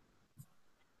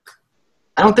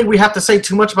don't think we have to say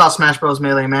too much about Smash Bros.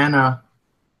 Melee, man.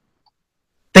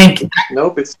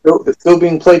 Nope, it's still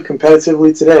being played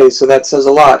competitively today, so that says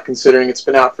a lot considering it's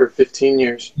been out for 15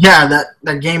 years. Yeah,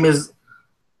 that game is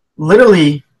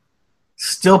literally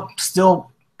still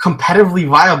competitively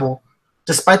viable,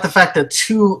 despite the fact that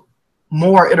 2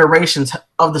 more iterations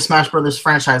of the Smash Brothers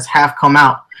franchise have come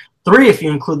out. 3 if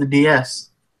you include the DS.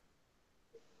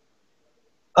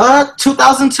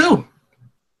 2002.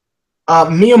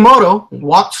 Miyamoto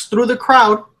walks through the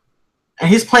crowd, and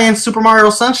he's playing Super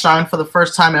Mario Sunshine for the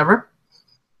first time ever.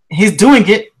 He's doing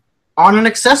it on an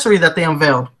accessory that they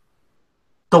unveiled.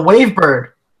 The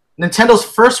Wavebird, Nintendo's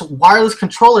first wireless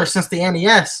controller since the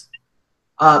NES.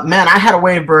 Man, I had a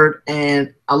Wavebird,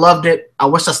 and I loved it. I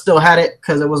wish I still had it,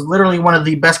 because it was literally one of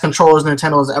the best controllers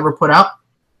Nintendo has ever put out.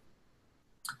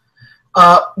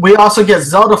 We also get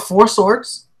Zelda 4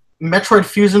 Swords, Metroid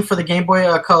Fusion for the Game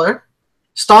Boy Color,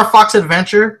 Star Fox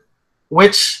Adventure,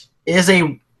 which is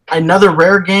another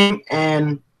rare game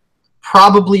and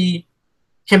probably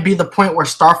can be the point where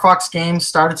Star Fox games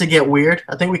started to get weird.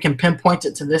 I think we can pinpoint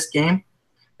it to this game.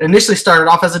 It initially started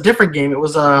off as a different game. It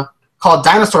was called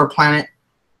Dinosaur Planet.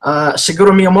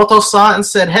 Shigeru Miyamoto saw it and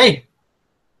said, hey,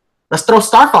 let's throw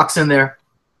Star Fox in there.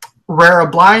 Rare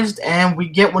obliged, and we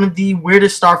get one of the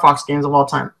weirdest Star Fox games of all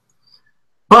time.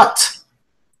 But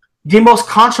the most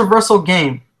controversial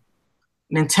game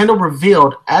Nintendo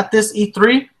revealed at this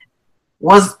E3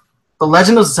 was The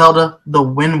Legend of Zelda: The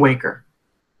Wind Waker.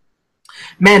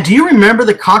 Man, do you remember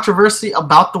the controversy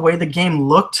about the way the game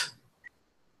looked?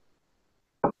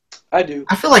 I do.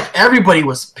 I feel like everybody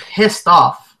was pissed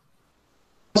off.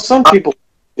 Some people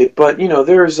did, but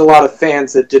there's a lot of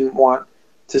fans that didn't want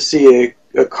to see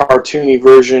a cartoony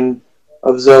version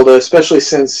of Zelda, especially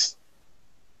since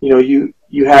you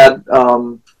had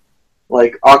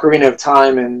like Ocarina of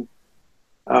Time and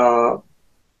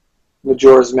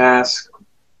Majora's Mask,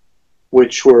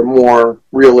 which were more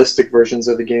realistic versions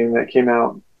of the game that came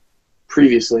out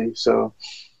previously. So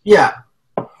yeah.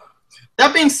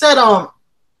 That being said,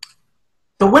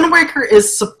 The Wind Waker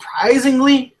is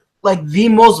surprisingly like the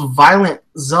most violent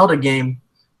Zelda game,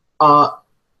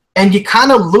 and you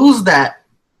kind of lose that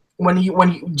when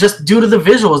you just due to the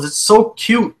visuals. It's so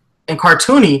cute and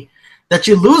cartoony that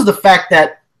you lose the fact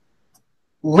that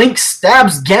Link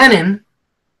stabs Ganon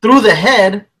through the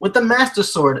head with the Master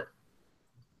Sword.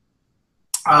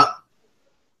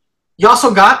 You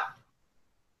also got,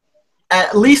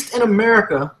 at least in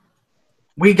America,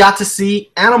 we got to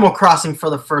see Animal Crossing for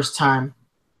the first time.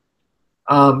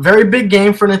 Very big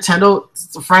game for Nintendo.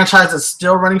 It's a franchise that's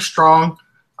still running strong.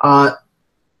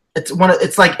 It's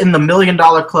like in the $1 million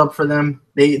club for them.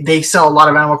 They sell a lot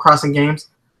of Animal Crossing games.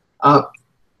 I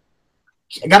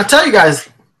got to tell you guys,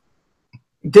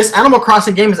 This Animal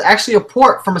Crossing game is actually a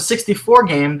port from a 64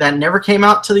 game that never came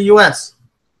out to the US.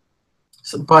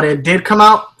 But it did come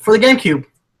out for the GameCube.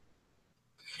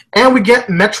 And we get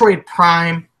Metroid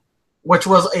Prime, which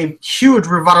was a huge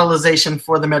revitalization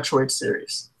for the Metroid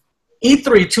series.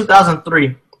 E3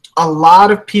 2003, a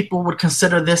lot of people would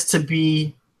consider this to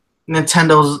be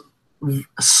Nintendo's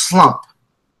slump.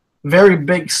 Very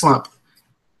big slump.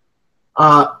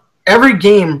 Every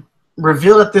game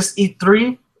revealed at this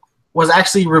E3 was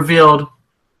actually revealed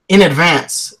in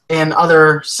advance in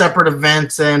other separate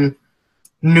events and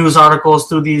news articles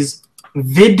through these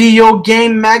video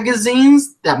game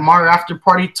magazines that Mario After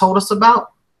Party told us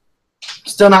about.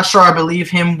 Still not sure I believe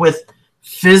him with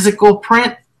physical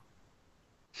print.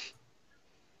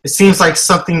 It seems like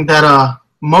something that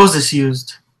Moses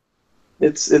used.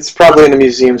 It's probably in a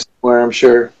museum somewhere, I'm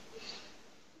sure.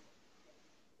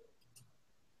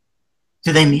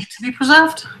 Do they need to be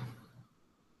preserved?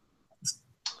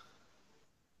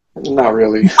 Not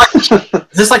really. Is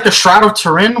this like the Shroud of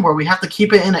Turin where we have to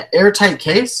keep it in an airtight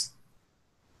case?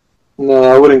 No,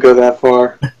 I wouldn't go that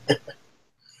far.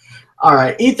 All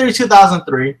right, E3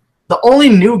 2003. The only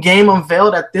new game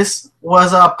unveiled at this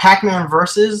was Pac-Man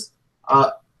Versus.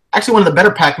 Actually, one of the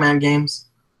better Pac-Man games.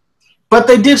 But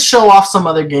they did show off some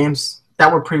other games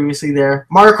that were previously there.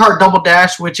 Mario Kart Double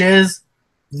Dash, which is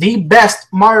the best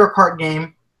Mario Kart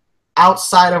game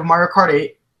outside of Mario Kart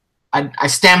 8. I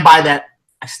stand by that.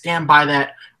 I stand by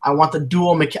that. I want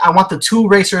the I want the two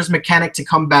racers mechanic to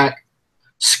come back.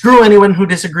 Screw anyone who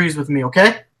disagrees with me,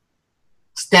 okay?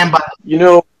 Stand by. You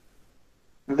know,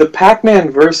 the Pac-Man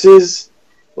Versus,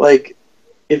 like,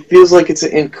 it feels like it's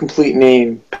an incomplete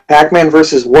name. Pac-Man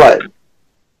versus what?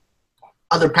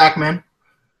 Other Pac-Man.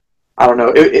 I don't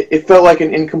know. It felt like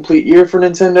an incomplete year for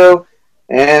Nintendo,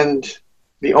 and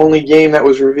the only game that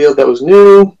was revealed that was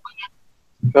new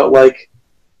felt like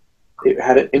it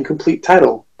had an incomplete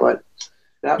title. But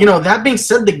that being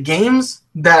said, the games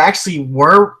that actually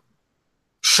were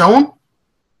shown,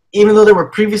 even though they were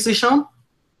previously shown,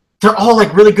 they're all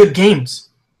like really good games.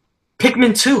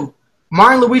 Pikmin 2,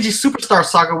 Mario & Luigi Superstar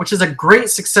Saga, which is a great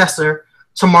successor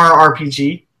to Mario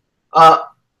RPG.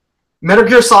 Metal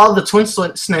Gear Solid: The Twin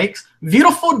Snakes.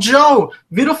 Beautiful Joe.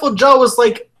 Beautiful Joe was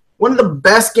like one of the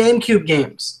best GameCube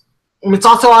games. I mean, it's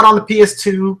also out on the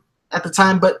PS2 at the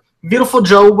time, but Beautiful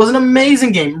Joe was an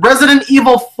amazing game. Resident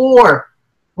Evil 4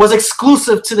 was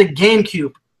exclusive to the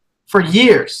GameCube for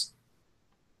years.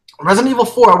 Resident Evil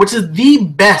 4, which is the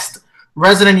best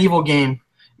Resident Evil game.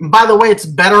 And by the way, it's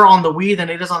better on the Wii than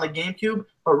it is on the GameCube.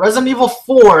 But Resident Evil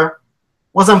 4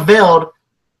 was unveiled,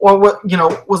 or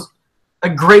was a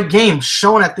great game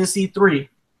shown at this E3.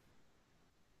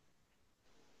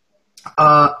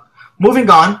 Moving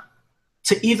on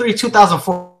to E3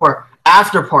 2004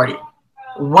 After Party.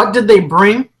 What did they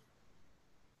bring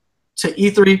to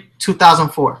E3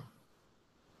 2004?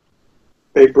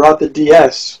 They brought the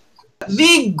DS.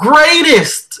 The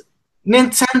greatest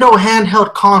Nintendo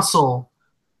handheld console.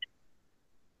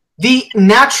 The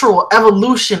natural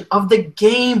evolution of the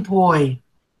Game Boy.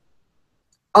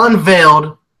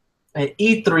 Unveiled at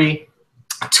E3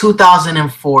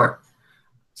 2004.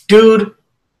 Dude,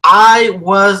 I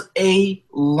was a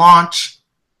launch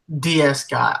DS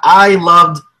guy. I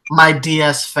loved my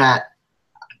DS Fat.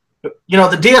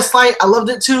 The DS Lite, I loved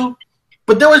it too.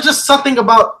 But there was just something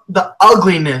about the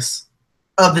ugliness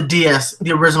of the DS,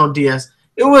 the original DS.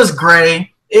 It was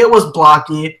gray. It was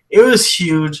blocky. It was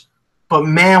huge. But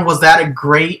man, was that a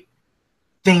great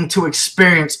thing to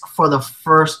experience for the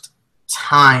first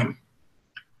time.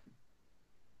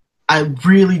 I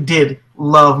really did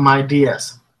love my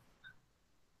DS.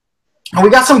 And we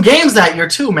got some games that year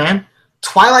too, man.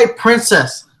 Twilight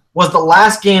Princess was the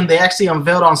last game they actually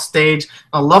unveiled on stage.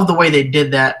 I love the way they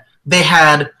did that. They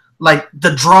had like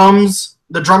the drummers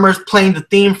playing the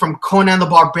theme from Conan the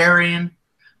Barbarian.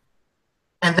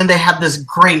 And then they had this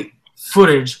great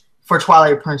footage for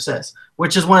Twilight Princess,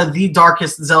 which is one of the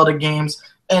darkest Zelda games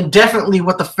and definitely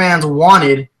what the fans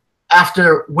wanted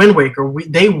after Wind Waker.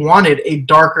 They wanted a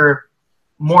darker,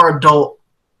 more adult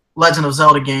Legend of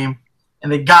Zelda game,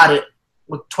 and they got it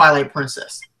with Twilight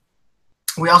Princess.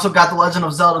 We also got The Legend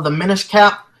of Zelda: The Minish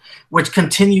Cap, which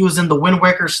continues in the Wind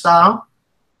Waker style.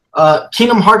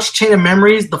 Kingdom Hearts: Chain of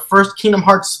Memories, the first Kingdom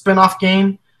Hearts spin-off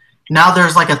game. Now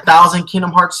there's like 1,000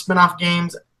 Kingdom Hearts spin-off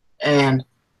games, and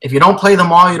if you don't play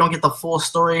them all, you don't get the full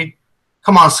story.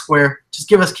 Come on, Square. Just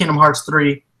give us Kingdom Hearts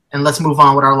 3, and let's move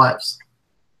on with our lives.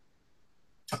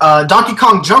 Donkey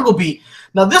Kong Jungle Beat.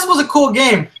 Now, this was a cool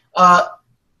game.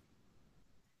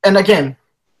 And again,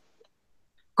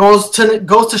 goes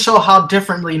to show how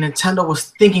differently Nintendo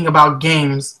was thinking about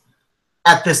games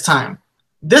at this time.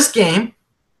 This game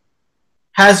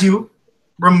has you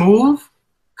remove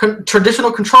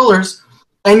traditional controllers,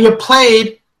 and you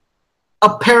played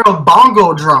a pair of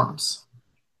bongo drums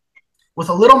with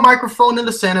a little microphone in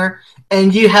the center,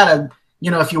 and you had a,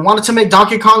 if you wanted to make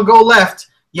Donkey Kong go left,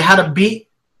 you had to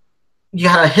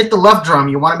hit the left drum.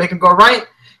 You want to make him go right,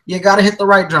 you got to hit the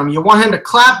right drum. You want him to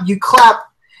clap, you clap,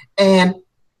 and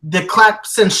the clap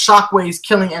sends shockwaves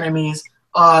killing enemies.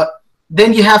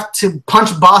 Then you have to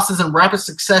punch bosses in rapid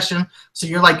succession, so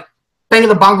you're like banging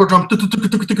the bongo drum.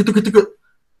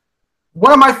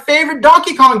 One of my favorite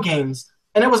Donkey Kong games,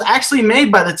 and it was actually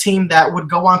made by the team that would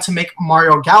go on to make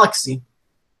Mario Galaxy.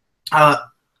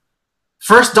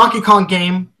 First Donkey Kong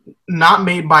game not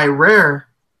made by Rare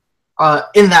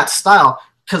in that style,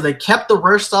 because they kept the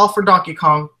Rare style for Donkey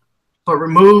Kong, but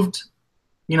removed,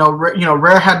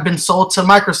 Rare had been sold to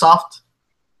Microsoft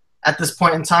at this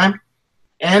point in time,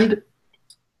 and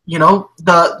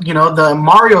the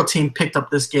Mario team picked up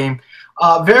this game.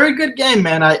 Very good game,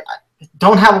 man. I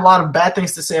don't have a lot of bad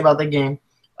things to say about the game.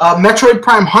 Metroid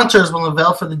Prime Hunters will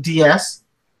avail for the DS.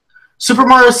 Super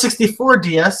Mario 64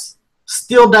 DS,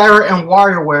 Steel Diver, and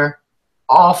WarioWare,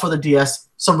 all for the DS.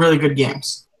 Some really good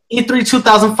games. E3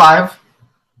 2005,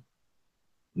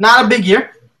 not a big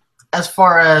year as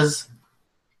far as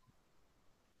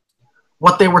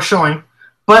what they were showing,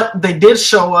 but they did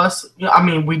show us,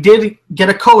 we did get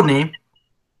a code name,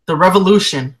 the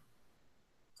Revolution.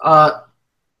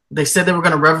 They said they were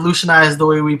going to revolutionize the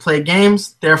way we play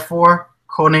games, therefore,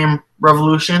 codename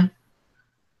Revolution.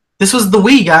 This was the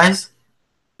Wii, guys.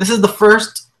 This is the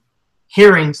first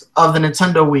hearings of the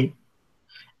Nintendo Wii.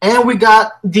 And we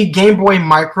got the Game Boy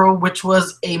Micro, which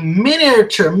was a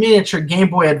miniature Game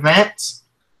Boy Advance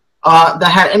that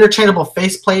had interchangeable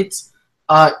faceplates.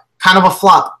 Kind of a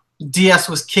flop. DS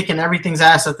was kicking everything's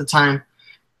ass at the time.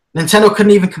 Nintendo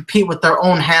couldn't even compete with their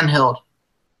own handheld.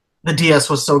 The DS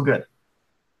was so good.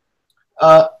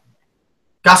 Got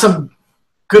some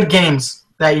good games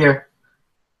that year.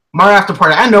 Mario After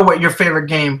Party. I know what your favorite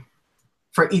game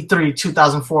for E3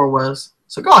 2004 was.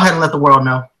 So go ahead and let the world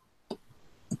know.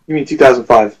 You mean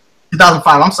 2005?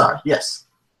 2005, I'm sorry. Yes.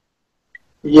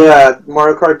 Yeah,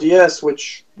 Mario Kart DS,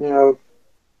 which, even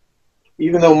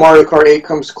though Mario Kart 8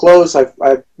 comes close,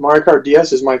 Mario Kart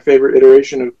DS is my favorite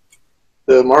iteration of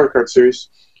the Mario Kart series.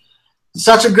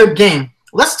 Such a good game.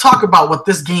 Let's talk about what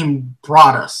this game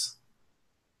brought us.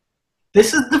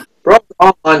 This is the brought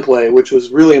online play, which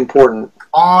was really important.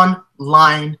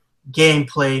 Online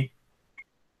gameplay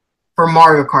for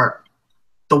Mario Kart.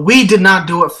 The Wii did not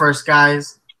do it first,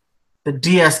 guys. The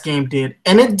DS game did,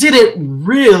 and it did it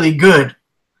really good.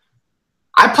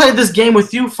 I played this game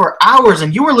with you for hours,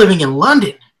 and you were living in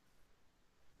London.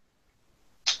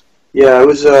 Yeah, it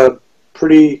was a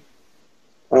pretty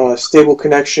stable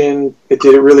connection. It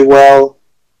did it really well.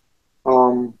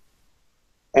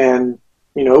 And,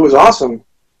 it was awesome.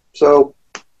 So,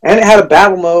 and it had a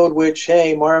battle mode, which,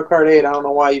 hey, Mario Kart 8, I don't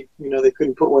know why, they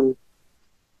couldn't put one,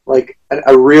 like,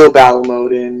 a real battle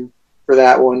mode in for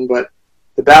that one. But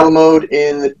the battle mode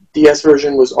in the DS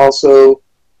version was also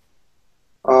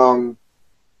one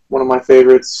of my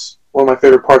favorites, one of my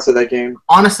favorite parts of that game.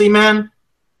 Honestly, man,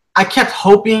 I kept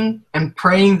hoping and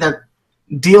praying that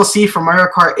DLC for Mario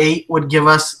Kart 8 would give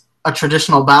us a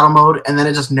traditional battle mode, and then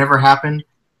it just never happened.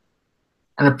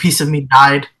 And a piece of me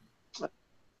died.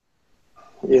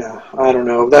 Yeah, I don't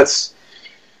know.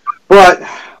 But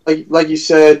like you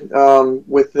said,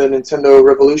 with the Nintendo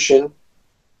Revolution,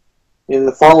 in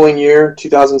the following year,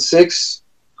 2006,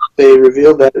 they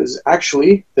revealed that it was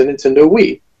actually the Nintendo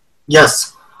Wii.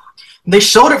 Yes. They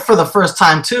showed it for the first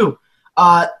time, too.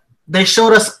 They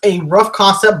showed us a rough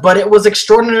concept, but it was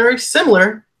extraordinarily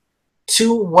similar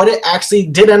to what it actually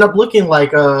did end up looking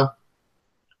like. No,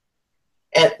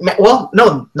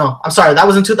 I'm sorry. That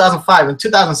was in 2005. In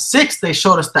 2006, they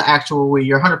showed us the actual Wii.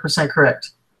 You're 100%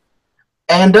 correct.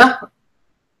 And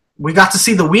we got to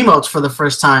see the Wiimotes for the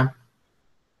first time.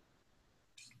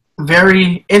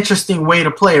 Very interesting way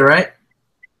to play, right?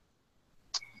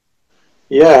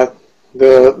 Yeah,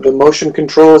 the motion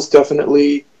controls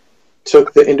definitely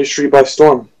took the industry by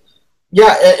storm.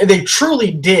 Yeah, they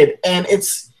truly did. And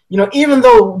it's, even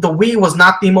though the Wii was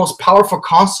not the most powerful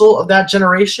console of that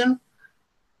generation,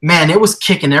 man, it was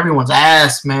kicking everyone's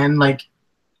ass, man. Like,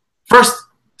 first,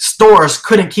 stores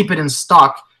couldn't keep it in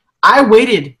stock. I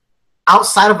waited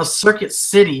outside of a Circuit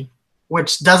City,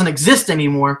 which doesn't exist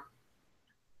anymore,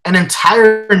 an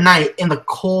entire night in the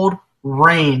cold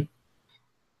rain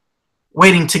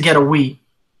waiting to get a Wii.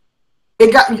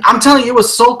 I'm telling you, it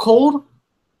was so cold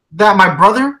that my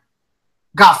brother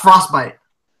got frostbite.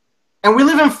 And we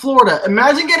live in Florida.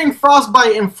 Imagine getting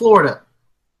frostbite in Florida.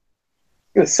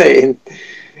 I'm going to say,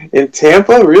 In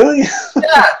Tampa, really?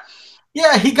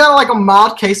 Yeah, he got like a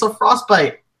mild case of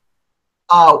frostbite.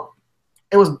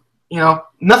 It was,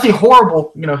 nothing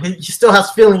horrible. He still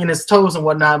has feeling in his toes and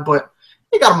whatnot, but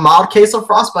he got a mild case of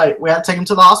frostbite. We had to take him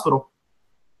to the hospital.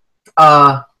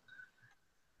 But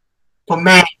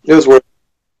man, It was worth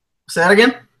it. Say that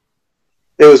again?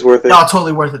 It was worth it. No,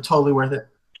 totally worth it. Totally worth it.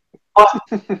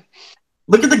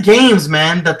 Look at the games,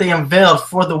 man, that they unveiled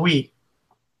for the Wii.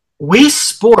 Wii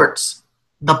Sports,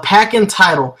 the pack-in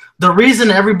title, the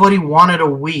reason everybody wanted a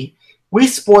Wii. Wii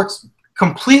Sports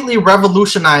completely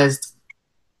revolutionized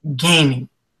gaming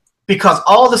because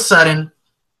all of a sudden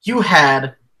you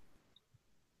had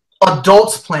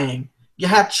adults playing, you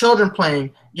had children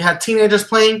playing, you had teenagers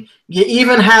playing, you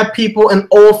even had people in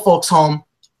old folks' home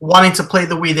wanting to play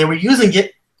the Wii. They were using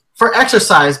it for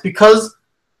exercise because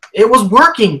it was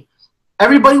working.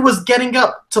 Everybody was getting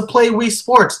up to play Wii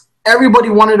Sports. Everybody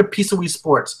wanted a piece of Wii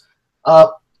Sports.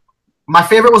 My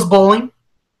favorite was bowling.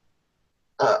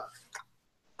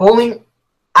 Bowling,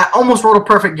 I almost wrote a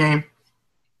perfect game,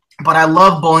 but I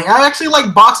love bowling. I actually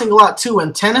like boxing a lot too,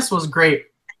 and tennis was great.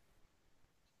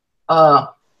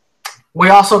 We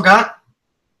also got,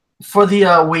 for the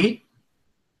Wii,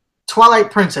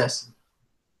 Twilight Princess.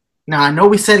 Now, I know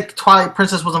we said Twilight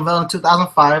Princess was unveiled in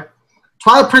 2005.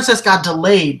 Twilight Princess got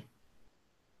delayed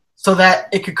so that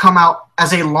it could come out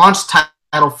as a launch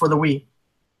title for the Wii.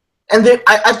 And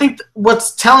I think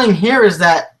what's telling here is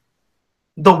that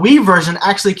the Wii version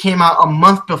actually came out a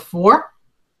month before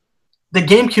the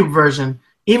GameCube version,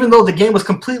 even though the game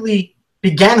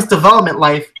began its development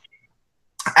life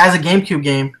as a GameCube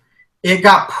game. It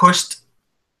got pushed.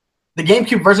 The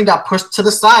GameCube version got pushed to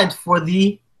the side for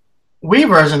the Wii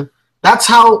version. That's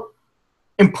how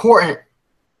important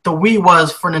the Wii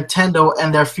was for Nintendo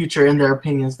and their future, in their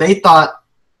opinions. They thought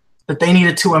that they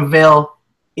needed to unveil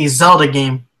a Zelda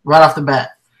game right off the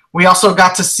bat. We also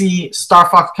got to see Star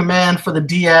Fox Command for the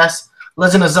DS,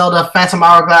 Legend of Zelda Phantom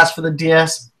Hourglass for the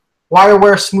DS,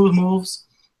 WarioWare Smooth Moves.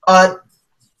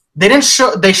 They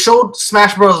showed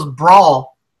Smash Bros.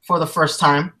 Brawl for the first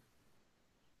time.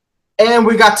 And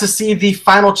we got to see the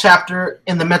final chapter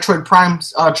in the Metroid Prime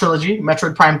trilogy,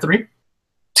 Metroid Prime 3.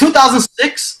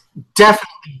 2006,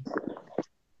 definitely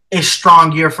a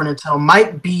strong year for Nintendo.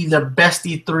 Might be the best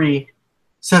E3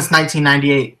 since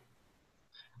 1998.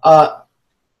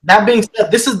 That being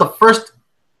said, this is the first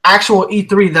actual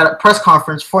E3 press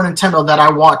conference for Nintendo that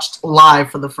I watched live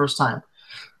for the first time.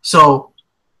 So,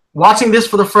 watching this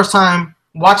for the first time,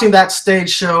 watching that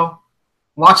stage show,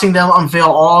 watching them unveil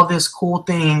all these cool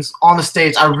things on the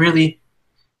stage, I really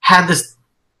had this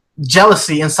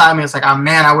jealousy inside me. It's like, oh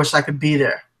man, I wish I could be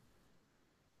there.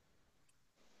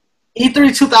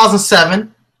 E3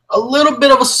 2007, a little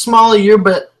bit of a smaller year,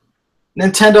 but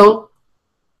Nintendo,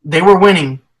 they were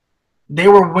winning. They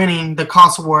were winning the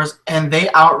console wars, and they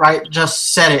outright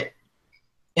just said it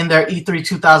in their E3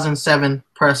 2007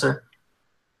 presser.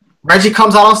 Reggie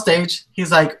comes out on stage.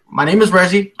 He's like, my name is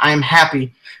Reggie. I am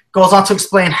happy. Goes on to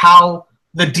explain how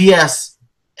the DS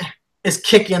is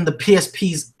kicking the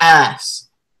PSP's ass.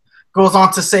 Goes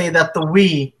on to say that the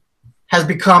Wii has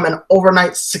become an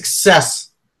overnight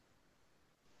success.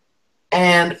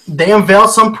 And they unveiled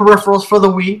some peripherals for the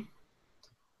Wii.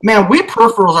 Man, Wii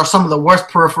peripherals are some of the worst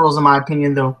peripherals in my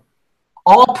opinion, though.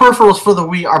 All peripherals for the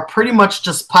Wii are pretty much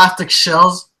just plastic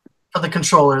shells for the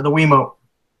controller, the Wiimote.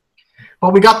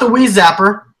 But we got the Wii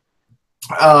Zapper,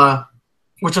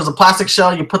 which was a plastic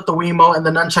shell. You put the Wiimote and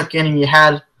the nunchuck in, and you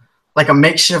had like a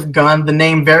makeshift gun. The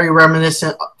name very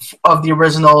reminiscent of the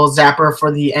original Zapper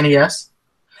for the NES.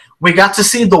 We got to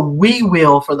see the Wii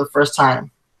Wheel for the first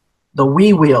time. The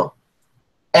Wii Wheel.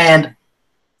 And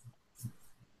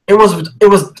it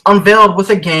was unveiled with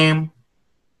a game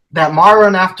that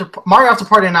Mario After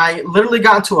Party and I literally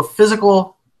got into a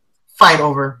physical fight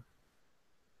over.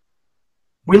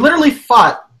 We literally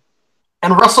fought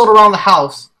and wrestled around the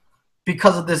house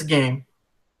because of this game.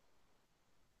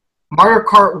 Mario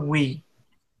Kart Wii.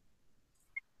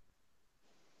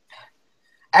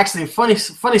 Actually, funny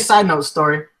side note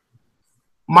story.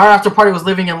 Mario After Party was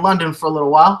living in London for a little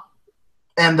while,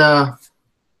 and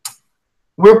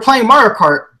we were playing Mario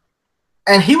Kart,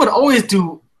 and he would always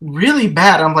do really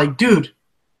bad. I'm like, dude,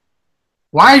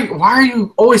 why are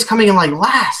you always coming in like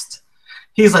last?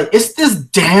 He's like, it's this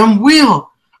damn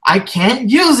wheel. I can't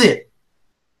use it.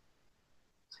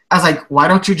 I was like, why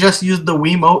don't you just use the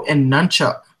Wiimote and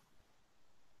nunchuck?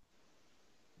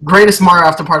 Greatest Mario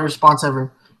After Party response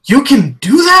ever. You can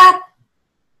do that?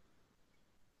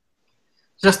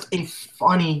 Just a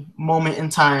funny moment in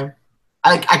time.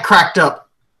 I cracked up.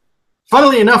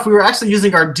 Funnily enough, we were actually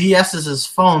using our DS's as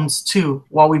phones too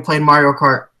while we played Mario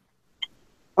Kart.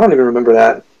 I don't even remember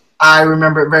that. I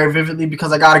remember it very vividly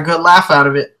because I got a good laugh out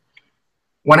of it.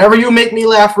 Whenever you make me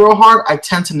laugh real hard, I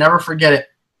tend to never forget it.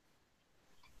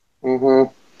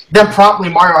 Mm-hmm. Then promptly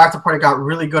Mario After Party got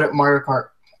really good at Mario Kart.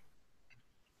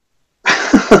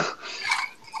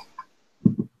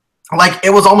 Like, it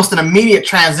was almost an immediate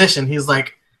transition. He's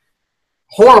like,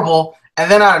 horrible,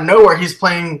 and then out of nowhere, he's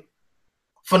playing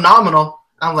phenomenal.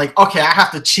 I'm like, okay, I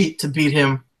have to cheat to beat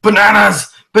him.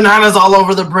 Bananas! Bananas all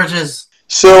over the bridges.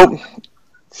 So,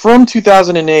 from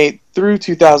 2008 through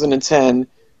 2010,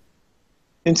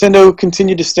 Nintendo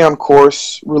continued to stay on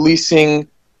course, releasing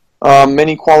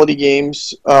many quality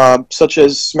games, such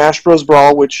as Smash Bros.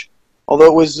 Brawl, which, although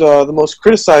it was the most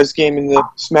criticized game in the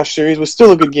Smash series, was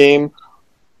still a good game.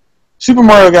 Super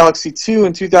Mario Galaxy 2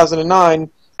 in 2009,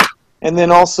 and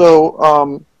then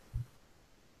also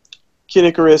Kid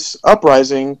Icarus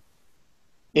Uprising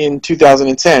in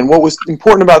 2010. What was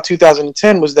important about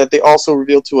 2010 was that they also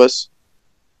revealed to us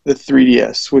the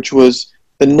 3DS, which was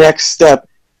the next step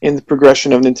in the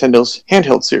progression of Nintendo's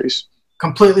handheld series.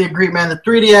 Completely agree, man. The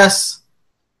 3DS,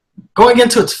 going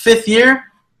into its 5th year,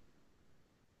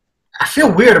 I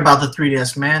feel weird about the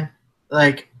 3DS, man.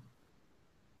 Like,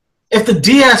 if the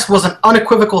DS was an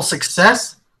unequivocal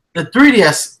success, the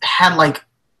 3DS had, like,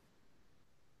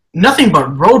 nothing but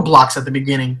roadblocks at the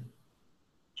beginning.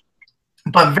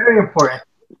 But very important.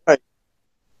 Right.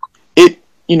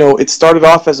 It started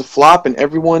off as a flop, and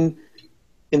everyone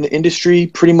in the industry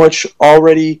pretty much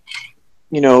already,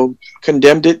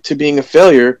 condemned it to being a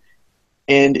failure,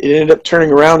 and it ended up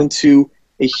turning around into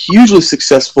a hugely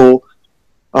successful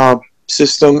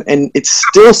system, and it's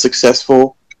still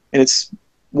successful, and it's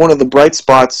one of the bright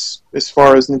spots as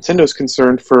far as Nintendo's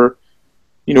concerned for,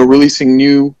 releasing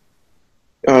new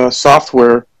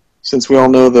software, since we all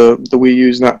know the Wii U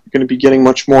is not going to be getting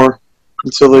much more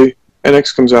until the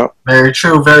NX comes out. Very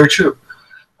true, very true.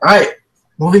 All right,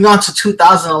 moving on to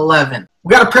 2011.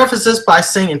 We got to preface this by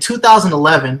saying in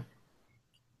 2011,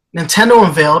 Nintendo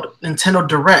unveiled Nintendo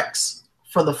Directs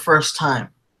for the first time.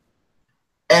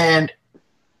 And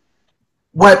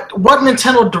what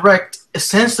Nintendo Direct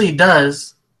essentially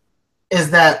does is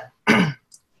that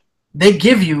they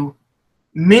give you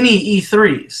mini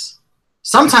E3s,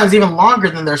 sometimes even longer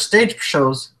than their stage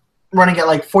shows, running at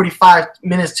like 45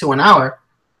 minutes to an hour.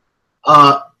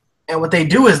 And what they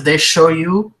do is they show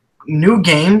you new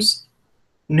games,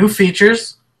 new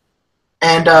features,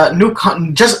 and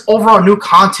just overall new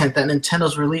content that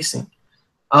Nintendo's releasing.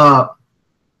 And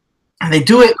they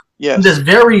do it in this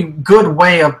very good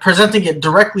way of presenting it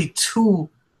directly to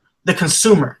the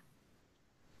consumer.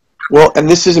 Well, and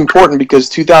this is important because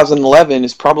 2011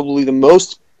 is probably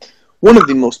one of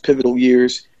the most pivotal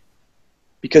years,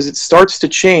 because it starts to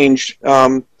change,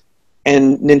 and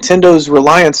Nintendo's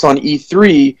reliance on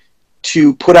E3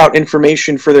 to put out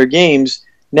information for their games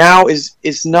now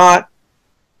is not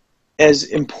as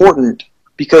important,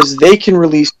 because they can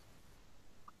release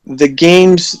the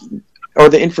games or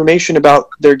the information about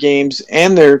their games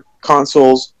and their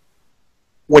consoles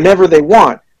whenever they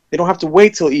want. They don't have to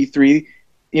wait till E3.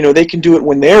 They can do it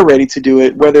when they're ready to do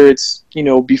it, whether it's,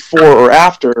 before or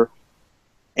after.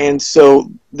 And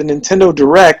so the Nintendo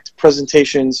Direct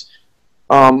presentations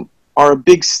are a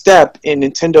big step in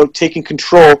Nintendo taking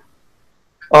control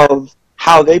of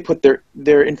how they put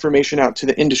their information out to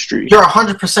the industry. You're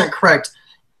 100% correct.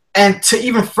 And to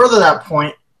even further that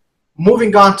point,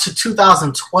 moving on to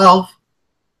 2012,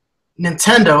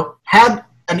 Nintendo had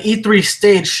an E3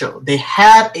 stage show. They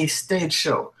had a stage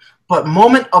show. But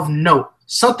moment of note,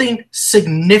 something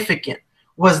significant,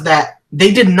 was that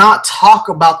they did not talk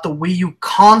about the Wii U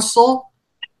console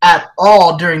at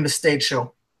all during the stage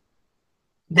show.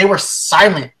 They were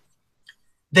silent.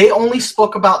 They only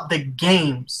spoke about the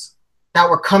games that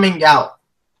were coming out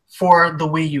for the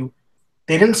Wii U.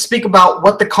 They didn't speak about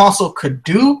what the console could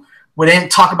do. We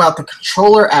didn't talk about the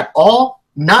controller at all.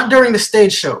 Not during the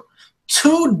stage show.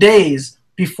 2 days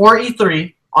before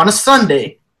E3, on a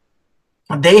Sunday,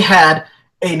 they had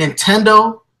a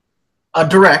Nintendo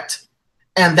Direct,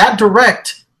 and that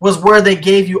Direct was where they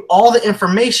gave you all the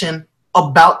information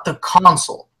about the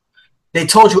console. They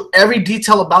told you every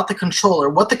detail about the controller,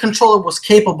 what the controller was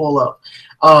capable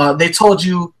of. They told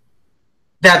you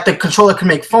that the controller could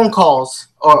make phone calls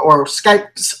or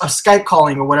Skype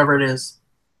calling or whatever it is.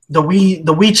 The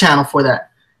Wii channel for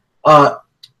that.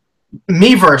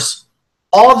 Miiverse.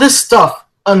 All this stuff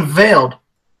unveiled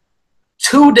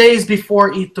 2 days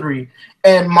before E3.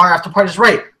 And Mario After Party is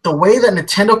right. The way that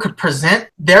Nintendo could present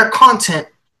their content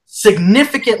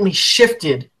significantly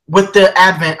shifted with the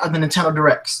advent of the Nintendo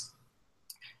Directs.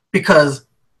 Because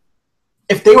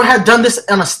if they had done this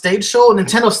on a stage show,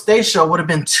 Nintendo's stage show would have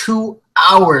been 2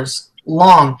 hours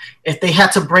long if they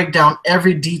had to break down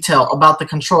every detail about the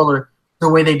controller the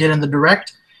way they did in the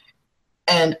Direct.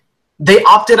 And they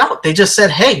opted out. They just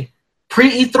said, hey,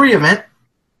 pre-E3 event,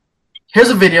 here's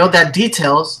a video that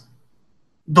details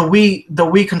the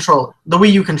Wii controller, the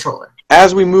Wii U controller.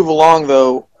 As we move along,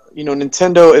 though,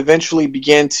 Nintendo eventually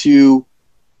began to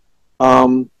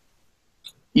evolve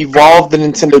the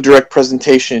Nintendo Direct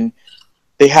presentation.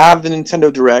 They have the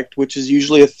Nintendo Direct, which is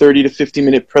usually a 30 to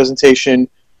 50-minute presentation,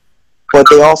 but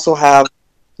they also have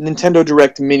Nintendo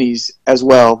Direct Minis as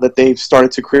well that they've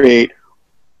started to create.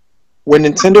 When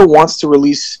Nintendo wants to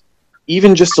release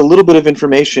even just a little bit of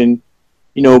information,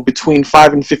 between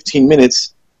 5 and 15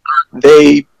 minutes,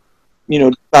 they,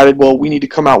 decided, well, we need to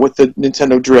come out with the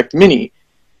Nintendo Direct Mini.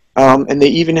 And they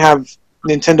even have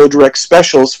Nintendo Direct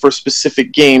specials for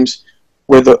specific games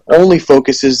where the only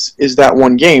focus is that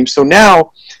one game. So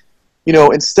now,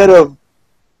 instead of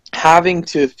having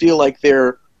to feel like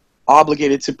they're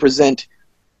obligated to present,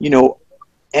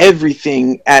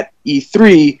 everything at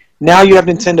E3, now you have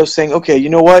Nintendo saying, okay, you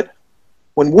know what?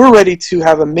 When we're ready to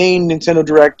have a main Nintendo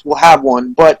Direct, we'll have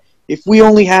one. But if we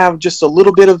only have just a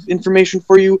little bit of information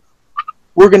for you,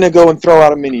 we're going to go and throw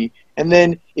out a mini. And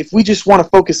then if we just want to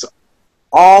focus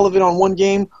all of it on one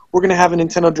game, we're going to have a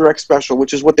Nintendo Direct special,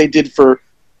 which is what they did for,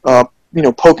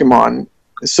 Pokemon.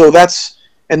 So that's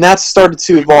started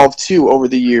to evolve too over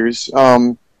the years.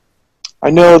 I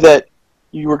know that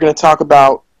you were going to talk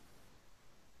about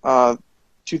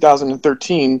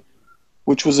 2013,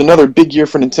 which was another big year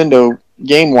for Nintendo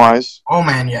game-wise. Oh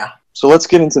man, yeah. So let's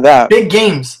get into that. Big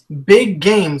games.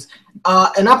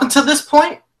 And up until this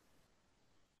point,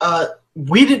 the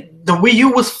Wii U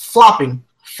was flopping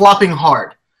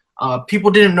hard.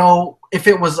 People didn't know if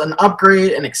it was an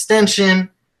upgrade, an extension.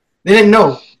 They didn't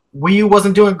know. Wii U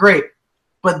wasn't doing great,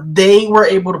 but they were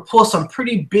able to pull some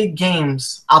pretty big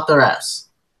games out their ass.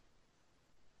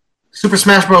 Super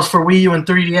Smash Bros. For Wii U and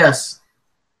 3DS.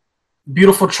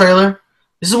 Beautiful trailer.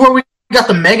 This is where we got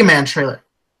the Mega Man trailer.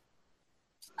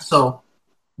 So,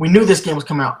 we knew this game was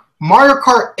coming out. Mario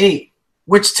Kart 8,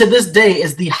 which to this day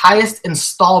is the highest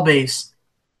install base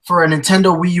for a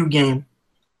Nintendo Wii U game,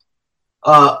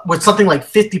 with something like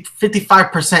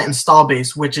 55% install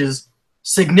base, which is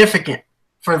significant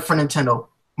for Nintendo.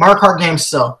 Mario Kart games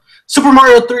sell. Super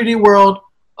Mario 3D World,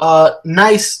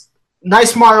 nice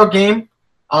Mario game.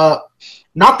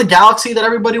 Not the Galaxy that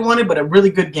everybody wanted, but a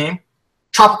really good game.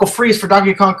 Tropical Freeze for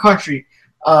Donkey Kong Country.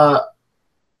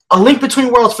 A Link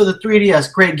Between Worlds for the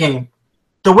 3DS, great game.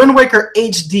 The Wind Waker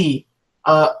HD,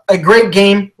 a great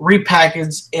game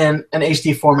repackaged in an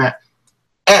HD format.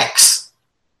 X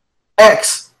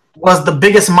was the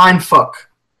biggest mindfuck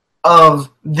of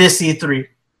this E3.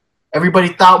 Everybody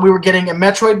thought we were getting a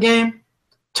Metroid game.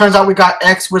 Turns out we got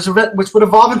X, which would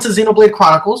evolve into Xenoblade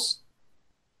Chronicles.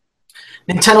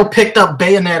 Nintendo picked up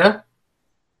Bayonetta,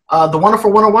 The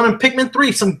Wonderful 101, and Pikmin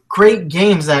 3. Some great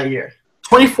games that year.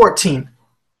 2014,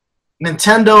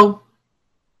 Nintendo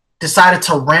decided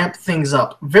to ramp things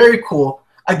up. Very cool.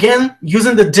 Again,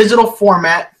 using the digital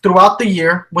format throughout the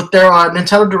year with their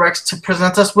Nintendo Directs to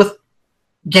present us with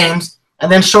games,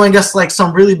 and then showing us like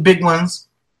some really big ones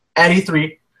at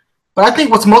E3. But I think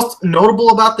what's most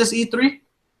notable about this E3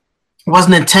 was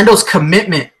Nintendo's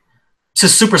commitment to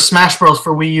Super Smash Bros.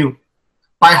 For Wii U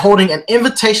by holding an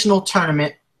invitational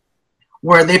tournament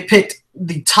where they picked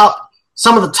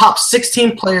some of the top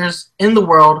 16 players in the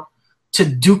world to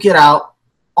duke it out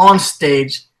on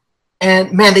stage.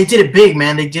 And man, they did it big,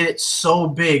 man. They did it so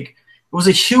big. It was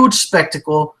a huge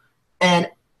spectacle, and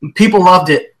people loved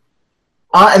it.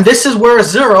 And this is where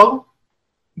Zero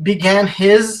began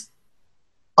his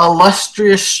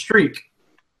illustrious streak,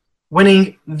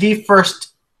 winning the first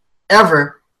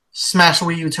ever Smash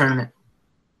Wii U tournament.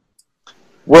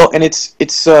 Well, and it's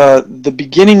the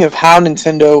beginning of how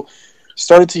Nintendo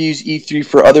started to use E3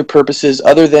 for other purposes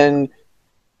other than,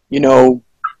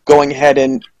 going ahead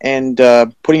and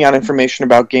putting out information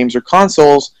about games or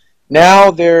consoles. Now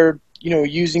they're,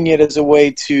 using it as a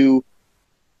way to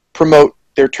promote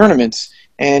their tournaments.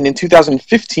 And in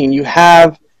 2015, you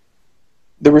have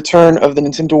the return of the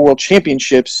Nintendo World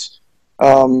Championships.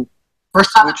 First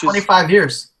time in 25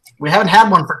 years. We haven't had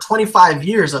one for 25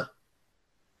 years.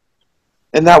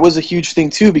 And that was a huge thing,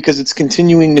 too, because it's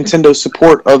continuing Nintendo's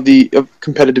support of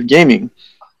competitive gaming.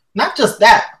 Not just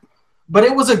that, but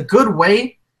it was a good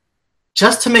way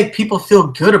just to make people feel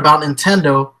good about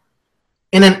Nintendo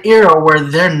in an era where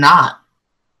they're not.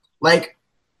 Like,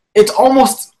 it's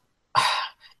almost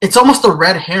a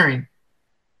red herring.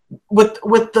 With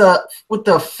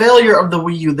the failure of the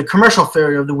Wii U, the commercial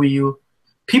failure of the Wii U,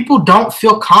 people don't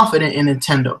feel confident in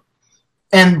Nintendo.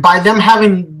 And by them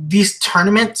having these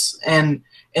tournaments and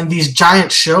these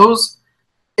giant shows,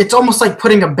 it's almost like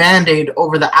putting a Band-Aid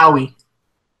over the owie.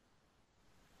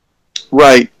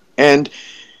 Right. And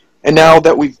now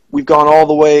that we've gone all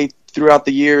the way throughout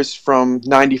the years from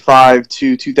 95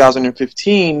 to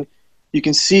 2015, you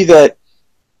can see that,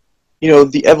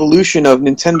 the evolution of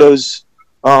Nintendo's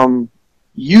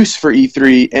use for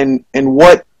E3 and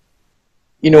what,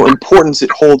 importance it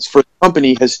holds for the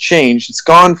company has changed. It's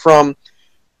gone from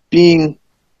being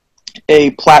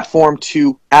a platform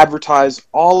to advertise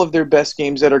all of their best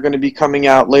games that are going to be coming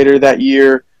out later that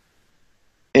year,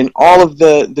 and all of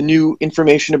the new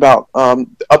information about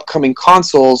the upcoming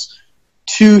consoles,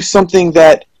 to something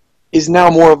that is now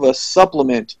more of a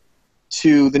supplement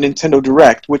to the Nintendo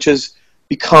Direct, which has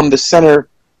become the center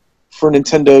for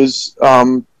Nintendo's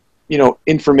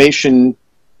information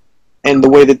and the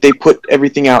way that they put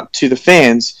everything out to the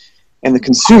fans and the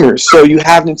consumers. So you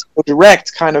have Nintendo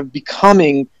Direct kind of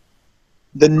becoming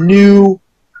the new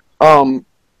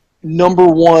number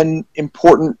one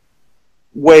important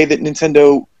way that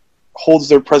Nintendo holds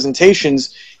their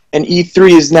presentations, and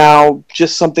E3 is now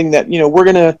just something that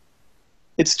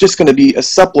it's just gonna be a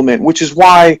supplement, which is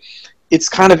why it's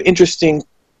kind of interesting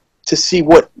to see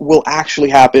what will actually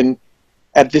happen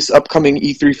at this upcoming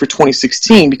E3 for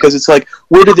 2016, because it's like,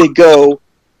 where do they go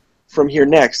from here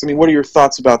next? I mean, what are your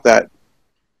thoughts about that?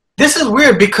 This is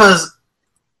weird because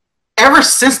ever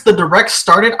since the Direct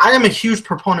started, I am a huge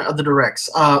proponent of the Directs.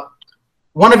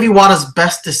 One of Iwata's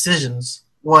best decisions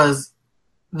was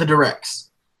the Directs.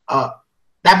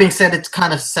 That being said, it's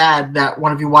kind of sad that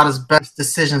one of Iwata's best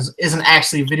decisions isn't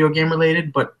actually video game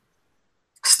related, but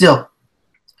still.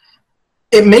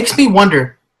 It makes me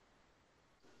wonder,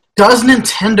 does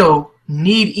Nintendo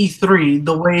need E3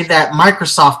 the way that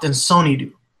Microsoft and Sony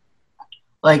do?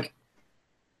 Like,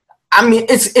 I mean,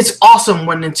 it's awesome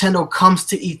when Nintendo comes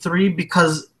to E3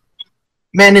 because,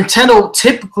 man, Nintendo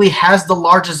typically has the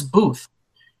largest booth.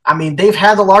 I mean, they've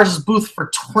had the largest booth for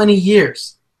 20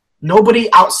 years. Nobody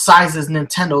outsizes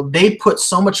Nintendo. They put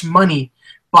so much money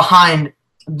behind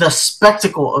the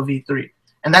spectacle of E3.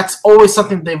 And that's always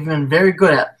something they've been very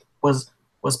good at, was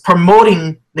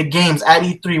promoting the games at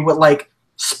E3 with, like,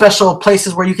 special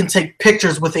places where you can take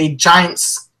pictures with a giant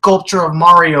sculpture of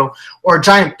Mario or a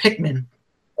giant Pikmin.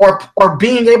 Or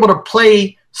being able to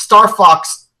play Star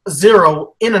Fox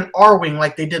Zero in an R-Wing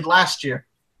like they did last year.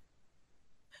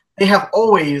 They have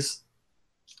always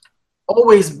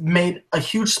made a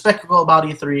huge spectacle about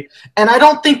E3, and I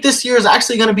don't think this year is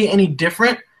actually going to be any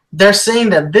different. They're saying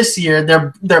that this year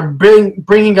they're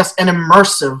bringing us an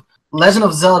immersive Legend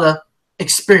of Zelda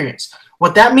experience.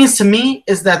 What that means to me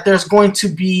is that they're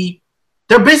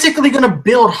basically going to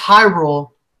build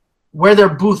Hyrule where their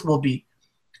booth will be.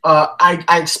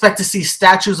 I expect to see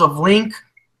statues of Link.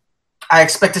 I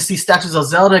expect to see statues of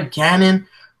Zelda, Ganon,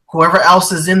 whoever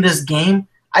else is in this game.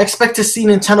 I expect to see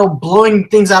Nintendo blowing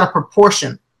things out of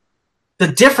proportion. The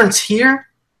difference here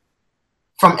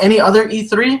from any other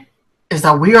E3 is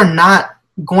that we are not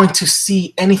going to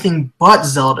see anything but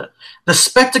Zelda. The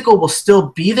spectacle will still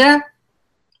be there,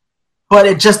 but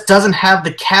it just doesn't have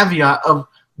the caveat of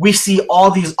we see all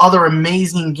these other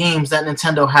amazing games that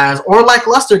Nintendo has, or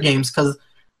lackluster games, because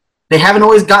they haven't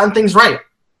always gotten things right.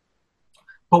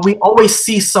 But we always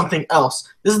see something else.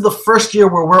 This is the first year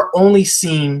where we're only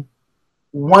seeing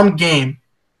one game.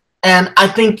 And I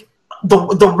think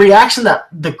the reaction that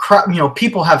the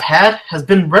people have had has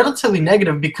been relatively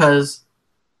negative, because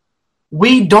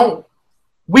we want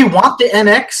the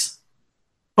NX,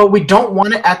 but we don't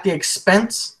want it at the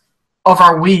expense of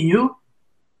our Wii U,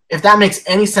 if that makes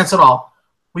any sense at all.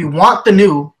 We want the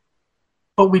new,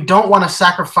 but we don't want to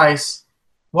sacrifice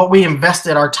what we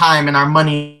invested our time and our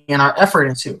money and our effort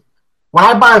into. When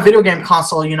I buy a video game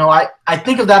console, I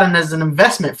think of that as an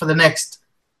investment for the next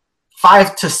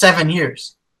 5 to 7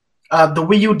 years. The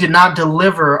Wii U did not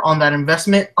deliver on that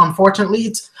investment, unfortunately.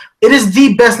 It is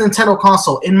the best Nintendo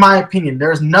console, in my opinion.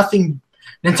 There is nothing...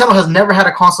 Nintendo has never had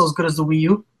a console as good as the Wii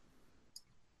U.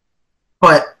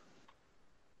 But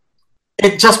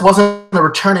it just wasn't a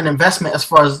return on investment as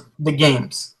far as the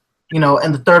games,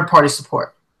 and the third-party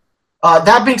support.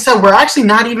 That being said, we're actually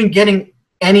not even getting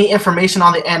any information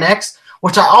on the NX,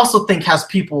 which I also think has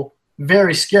people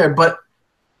very scared.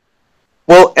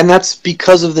 Well, and that's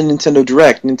because of the Nintendo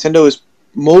Direct. Nintendo is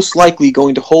most likely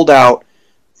going to hold out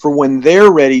for when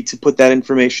they're ready to put that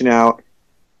information out,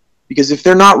 because if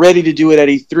they're not ready to do it at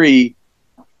E3,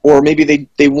 or maybe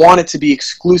they want it to be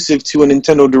exclusive to a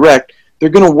Nintendo Direct, they're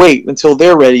going to wait until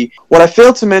they're ready. What I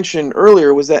failed to mention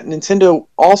earlier was that Nintendo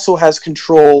also has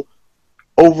control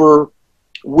over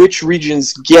which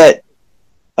regions get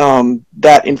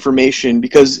that information,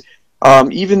 because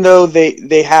even though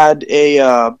they had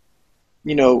a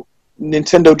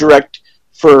Nintendo Direct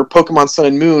for Pokemon Sun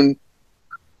and Moon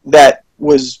that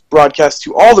was broadcast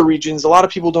to all the regions, a lot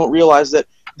of people don't realize that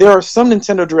there are some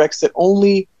Nintendo Directs that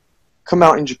only come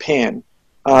out in Japan.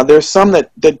 There's some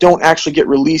that don't actually get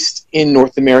released in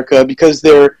North America because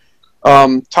they're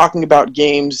talking about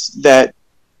games that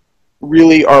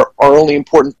really are only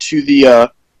important to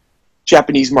the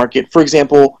Japanese market. For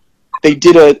example, they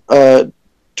did a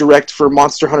Direct for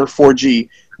Monster Hunter 4G.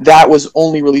 That was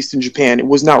only released in Japan. It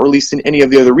was not released in any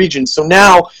of the other regions. So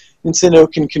now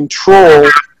Nintendo can control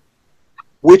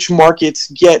which markets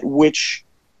get which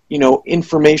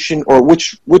information, or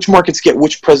which markets get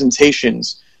which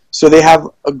presentations. So they have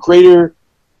a greater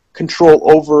control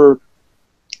over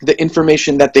the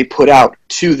information that they put out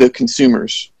to the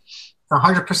consumers.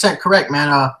 100% correct,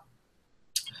 man.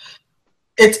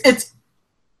 It's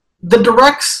the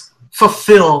Directs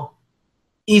fulfill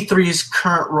E3's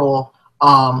current role,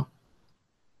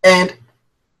 and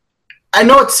I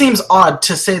know it seems odd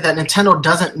to say that Nintendo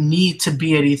doesn't need to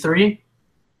be at E3,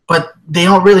 but they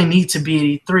don't really need to be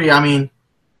at E3. I mean,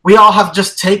 we all have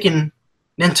just taken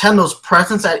Nintendo's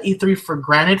presence at E3 for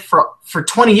granted for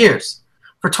 20 years.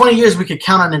 For 20 years, we could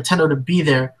count on Nintendo to be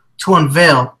there, to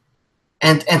unveil,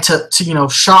 and to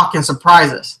shock and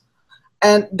surprise us.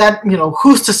 And that,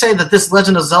 who's to say that this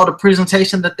Legend of Zelda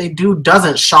presentation that they do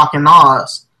doesn't shock and awe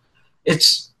us?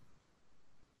 It's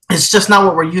just not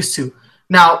what we're used to.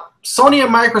 Now, Sony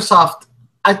and Microsoft,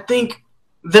 I think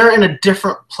they're in a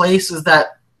different place, is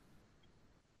that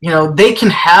they can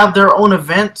have their own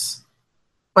events,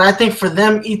 but I think for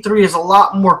them, E3 is a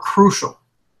lot more crucial.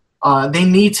 They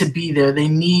need to be there. They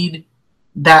need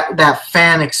that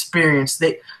fan experience.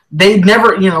 They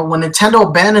never, when Nintendo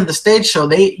abandoned the stage show,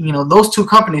 those two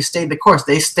companies stayed the course.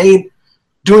 They stayed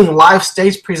doing live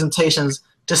stage presentations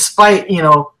despite,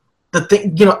 all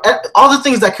the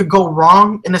things that could go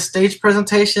wrong in a stage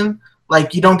presentation,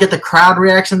 like you don't get the crowd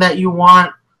reaction that you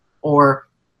want, or,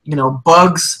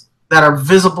 bugs that are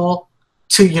visible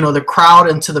to, the crowd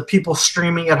and to the people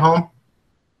streaming at home.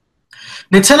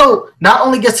 Nintendo not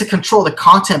only gets to control the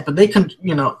content, but they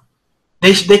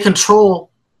control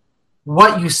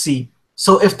what you see.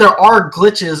 So if there are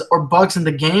glitches or bugs in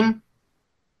the game,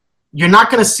 you're not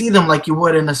going to see them like you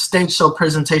would in a stage show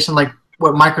presentation like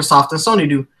what Microsoft and Sony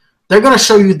do. They're going to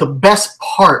show you the best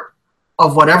part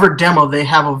of whatever demo they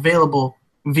have available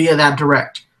via that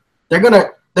Direct. They're going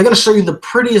to show you the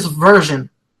prettiest version,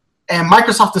 and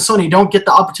Microsoft and Sony don't get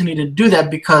the opportunity to do that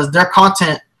because their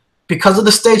content, because of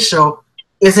the stage show,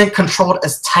 isn't controlled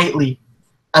as tightly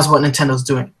as what Nintendo's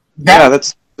doing. Yeah,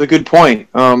 that's a good point.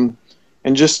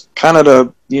 And just kind of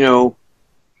to,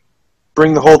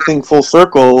 bring the whole thing full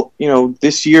circle,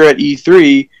 this year at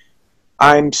E3,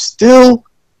 I'm still,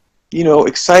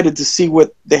 excited to see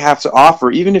what they have to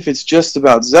offer, even if it's just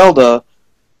about Zelda.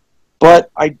 But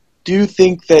I do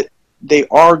think that they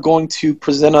are going to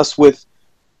present us with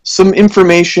some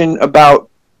information about,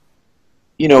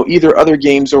 either other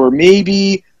games or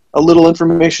maybe a little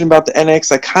information about the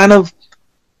NX.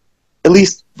 At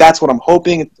least that's what I'm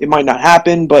hoping. It might not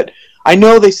happen, but I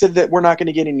know they said that we're not going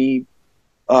to get any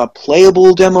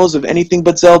playable demos of anything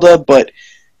but Zelda, but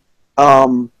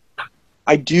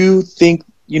I do think,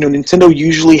 Nintendo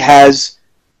usually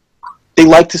they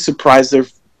like to surprise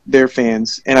their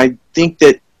fans, and I think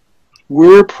that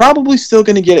we're probably still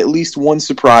going to get at least one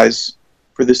surprise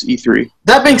for this E3.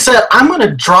 That being said, I'm going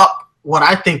to drop what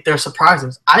I think their surprise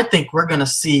is. I think we're going to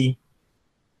see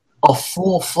a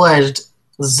full-fledged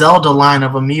Zelda line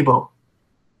of amiibo.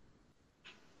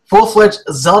 Full-fledged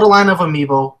Zelda line of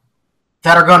amiibo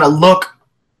that are going to look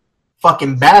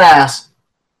fucking badass.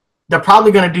 They're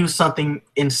probably going to do something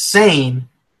insane,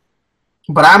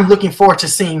 but I'm looking forward to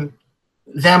seeing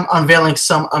them unveiling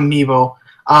some amiibo.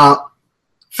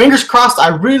 Fingers crossed, I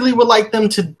really would like them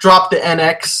to drop the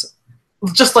NX.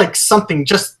 Just like something,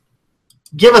 just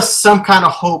give us some kind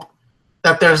of hope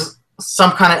that there's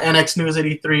some kind of NX news at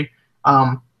E3.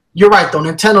 You're right, though.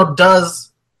 Nintendo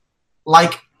does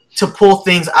like to pull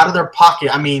things out of their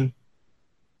pocket. I mean,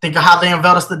 think of how they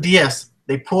unveiled us the DS.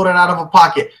 They pulled it out of a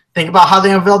pocket. Think about how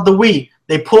they unveiled the Wii.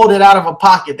 They pulled it out of a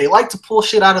pocket. They like to pull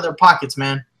shit out of their pockets,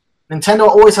 man. Nintendo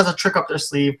always has a trick up their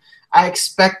sleeve. I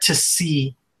expect to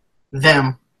see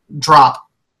them drop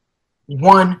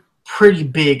one pretty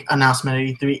big announcement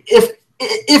at E3.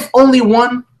 If only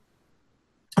one,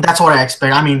 that's what I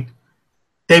expect. I mean,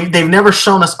 they've never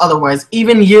shown us otherwise.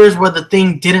 Even years where the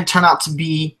thing didn't turn out to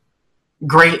be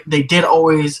great, they did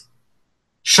always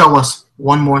show us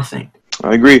one more thing.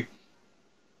 I agree.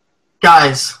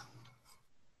 Guys,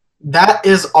 that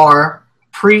is our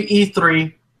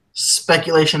pre-E3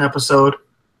 speculation episode.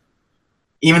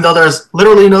 Even though there's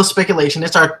literally no speculation,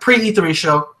 it's our pre-E3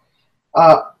 show.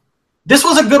 This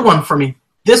was a good one for me.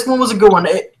 This one was a good one.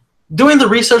 Doing the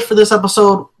research for this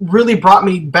episode really brought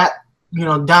me back,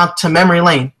 down to memory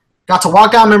lane. Got to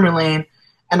walk down memory lane,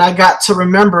 and I got to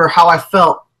remember how I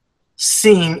felt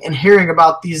seeing and hearing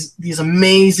about these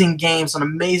amazing games and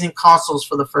amazing consoles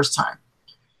for the first time.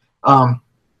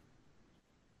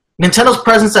 Nintendo's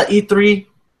presence at E3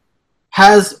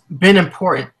 has been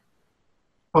important,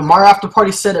 but Mario After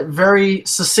Party said it very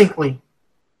succinctly.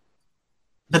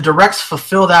 The Directs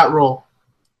fulfill that role,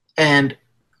 and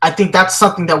I think that's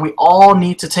something that we all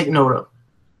need to take note of.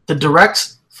 The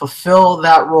Directs fulfill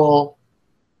that role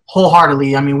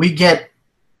wholeheartedly. I mean,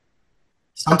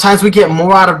 sometimes we get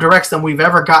more out of Directs than we've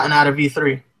ever gotten out of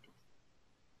E3.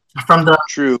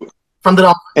 True.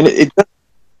 And it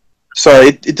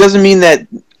doesn't mean that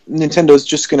Nintendo's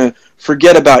just going to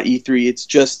forget about E3. It's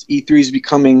just E3 is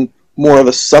becoming more of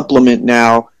a supplement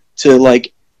now to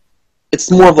it's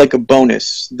more of like a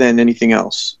bonus than anything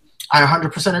else. I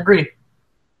 100% agree.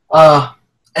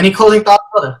 Any closing thoughts,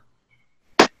 brother?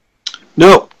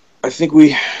 No, I think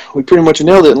we pretty much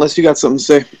nailed it, unless you got something to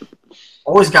say.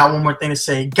 Always got one more thing to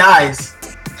say. Guys,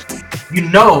 you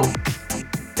know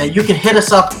that you can hit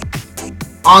us up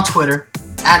on Twitter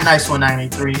at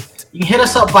Nice1983. You can hit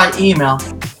us up by email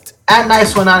at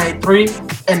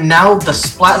Nice1983, and now the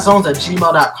SplatZones at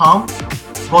gmail.com.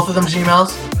 Both of them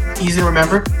Gmails, easy to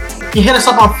remember. You can hit us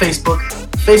up on Facebook,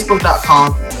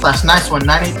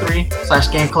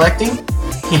 facebook.com/Nice1983/game collecting. You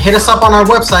can hit us up on our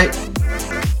website,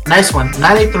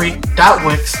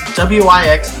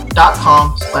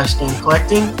 Nice1983.wix.com/game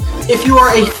collecting. If you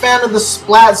are a fan of the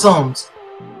SplatZones,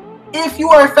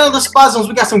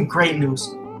 we got some great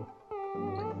news.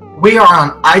 We are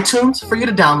on iTunes for you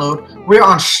to download. We are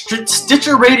on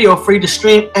Stitcher Radio for you to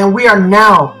stream, and we are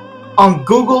now on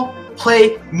Google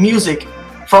Play Music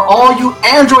for all you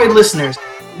Android listeners.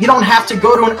 You don't have to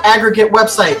go to an aggregate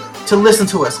website to listen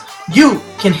to us. You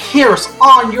can hear us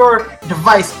on your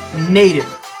device native.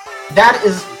 That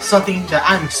is something that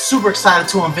I'm super excited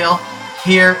to unveil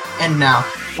here and now.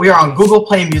 We are on Google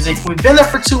Play Music. We've been there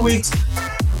for 2 weeks.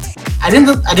 I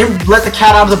didn't let the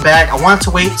cat out of the bag. I wanted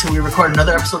to wait till we record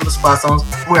another episode of the SplatZones.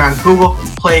 We're on Google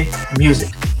Play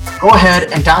Music. Go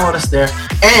ahead and download us there.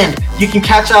 And you can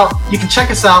check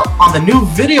us out on the new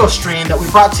video stream that we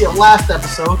brought to you last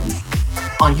episode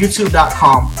on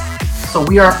youtube.com. So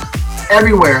we are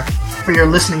everywhere for your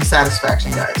listening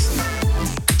satisfaction, guys.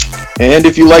 And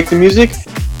if you like the music,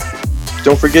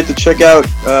 don't forget to check out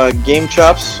Game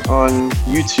Chops on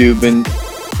YouTube and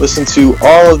listen to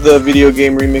all of the video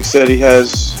game remix that he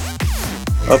has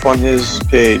up on his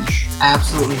page.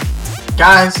 Absolutely.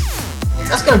 Guys,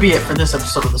 that's going to be it for this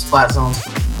episode of the SplatZones.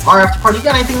 Mario After Party, you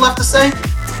got anything left to say?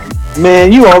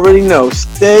 Man, you already know.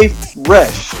 Stay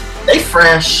fresh. Stay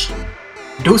fresh.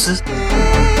 Deuces.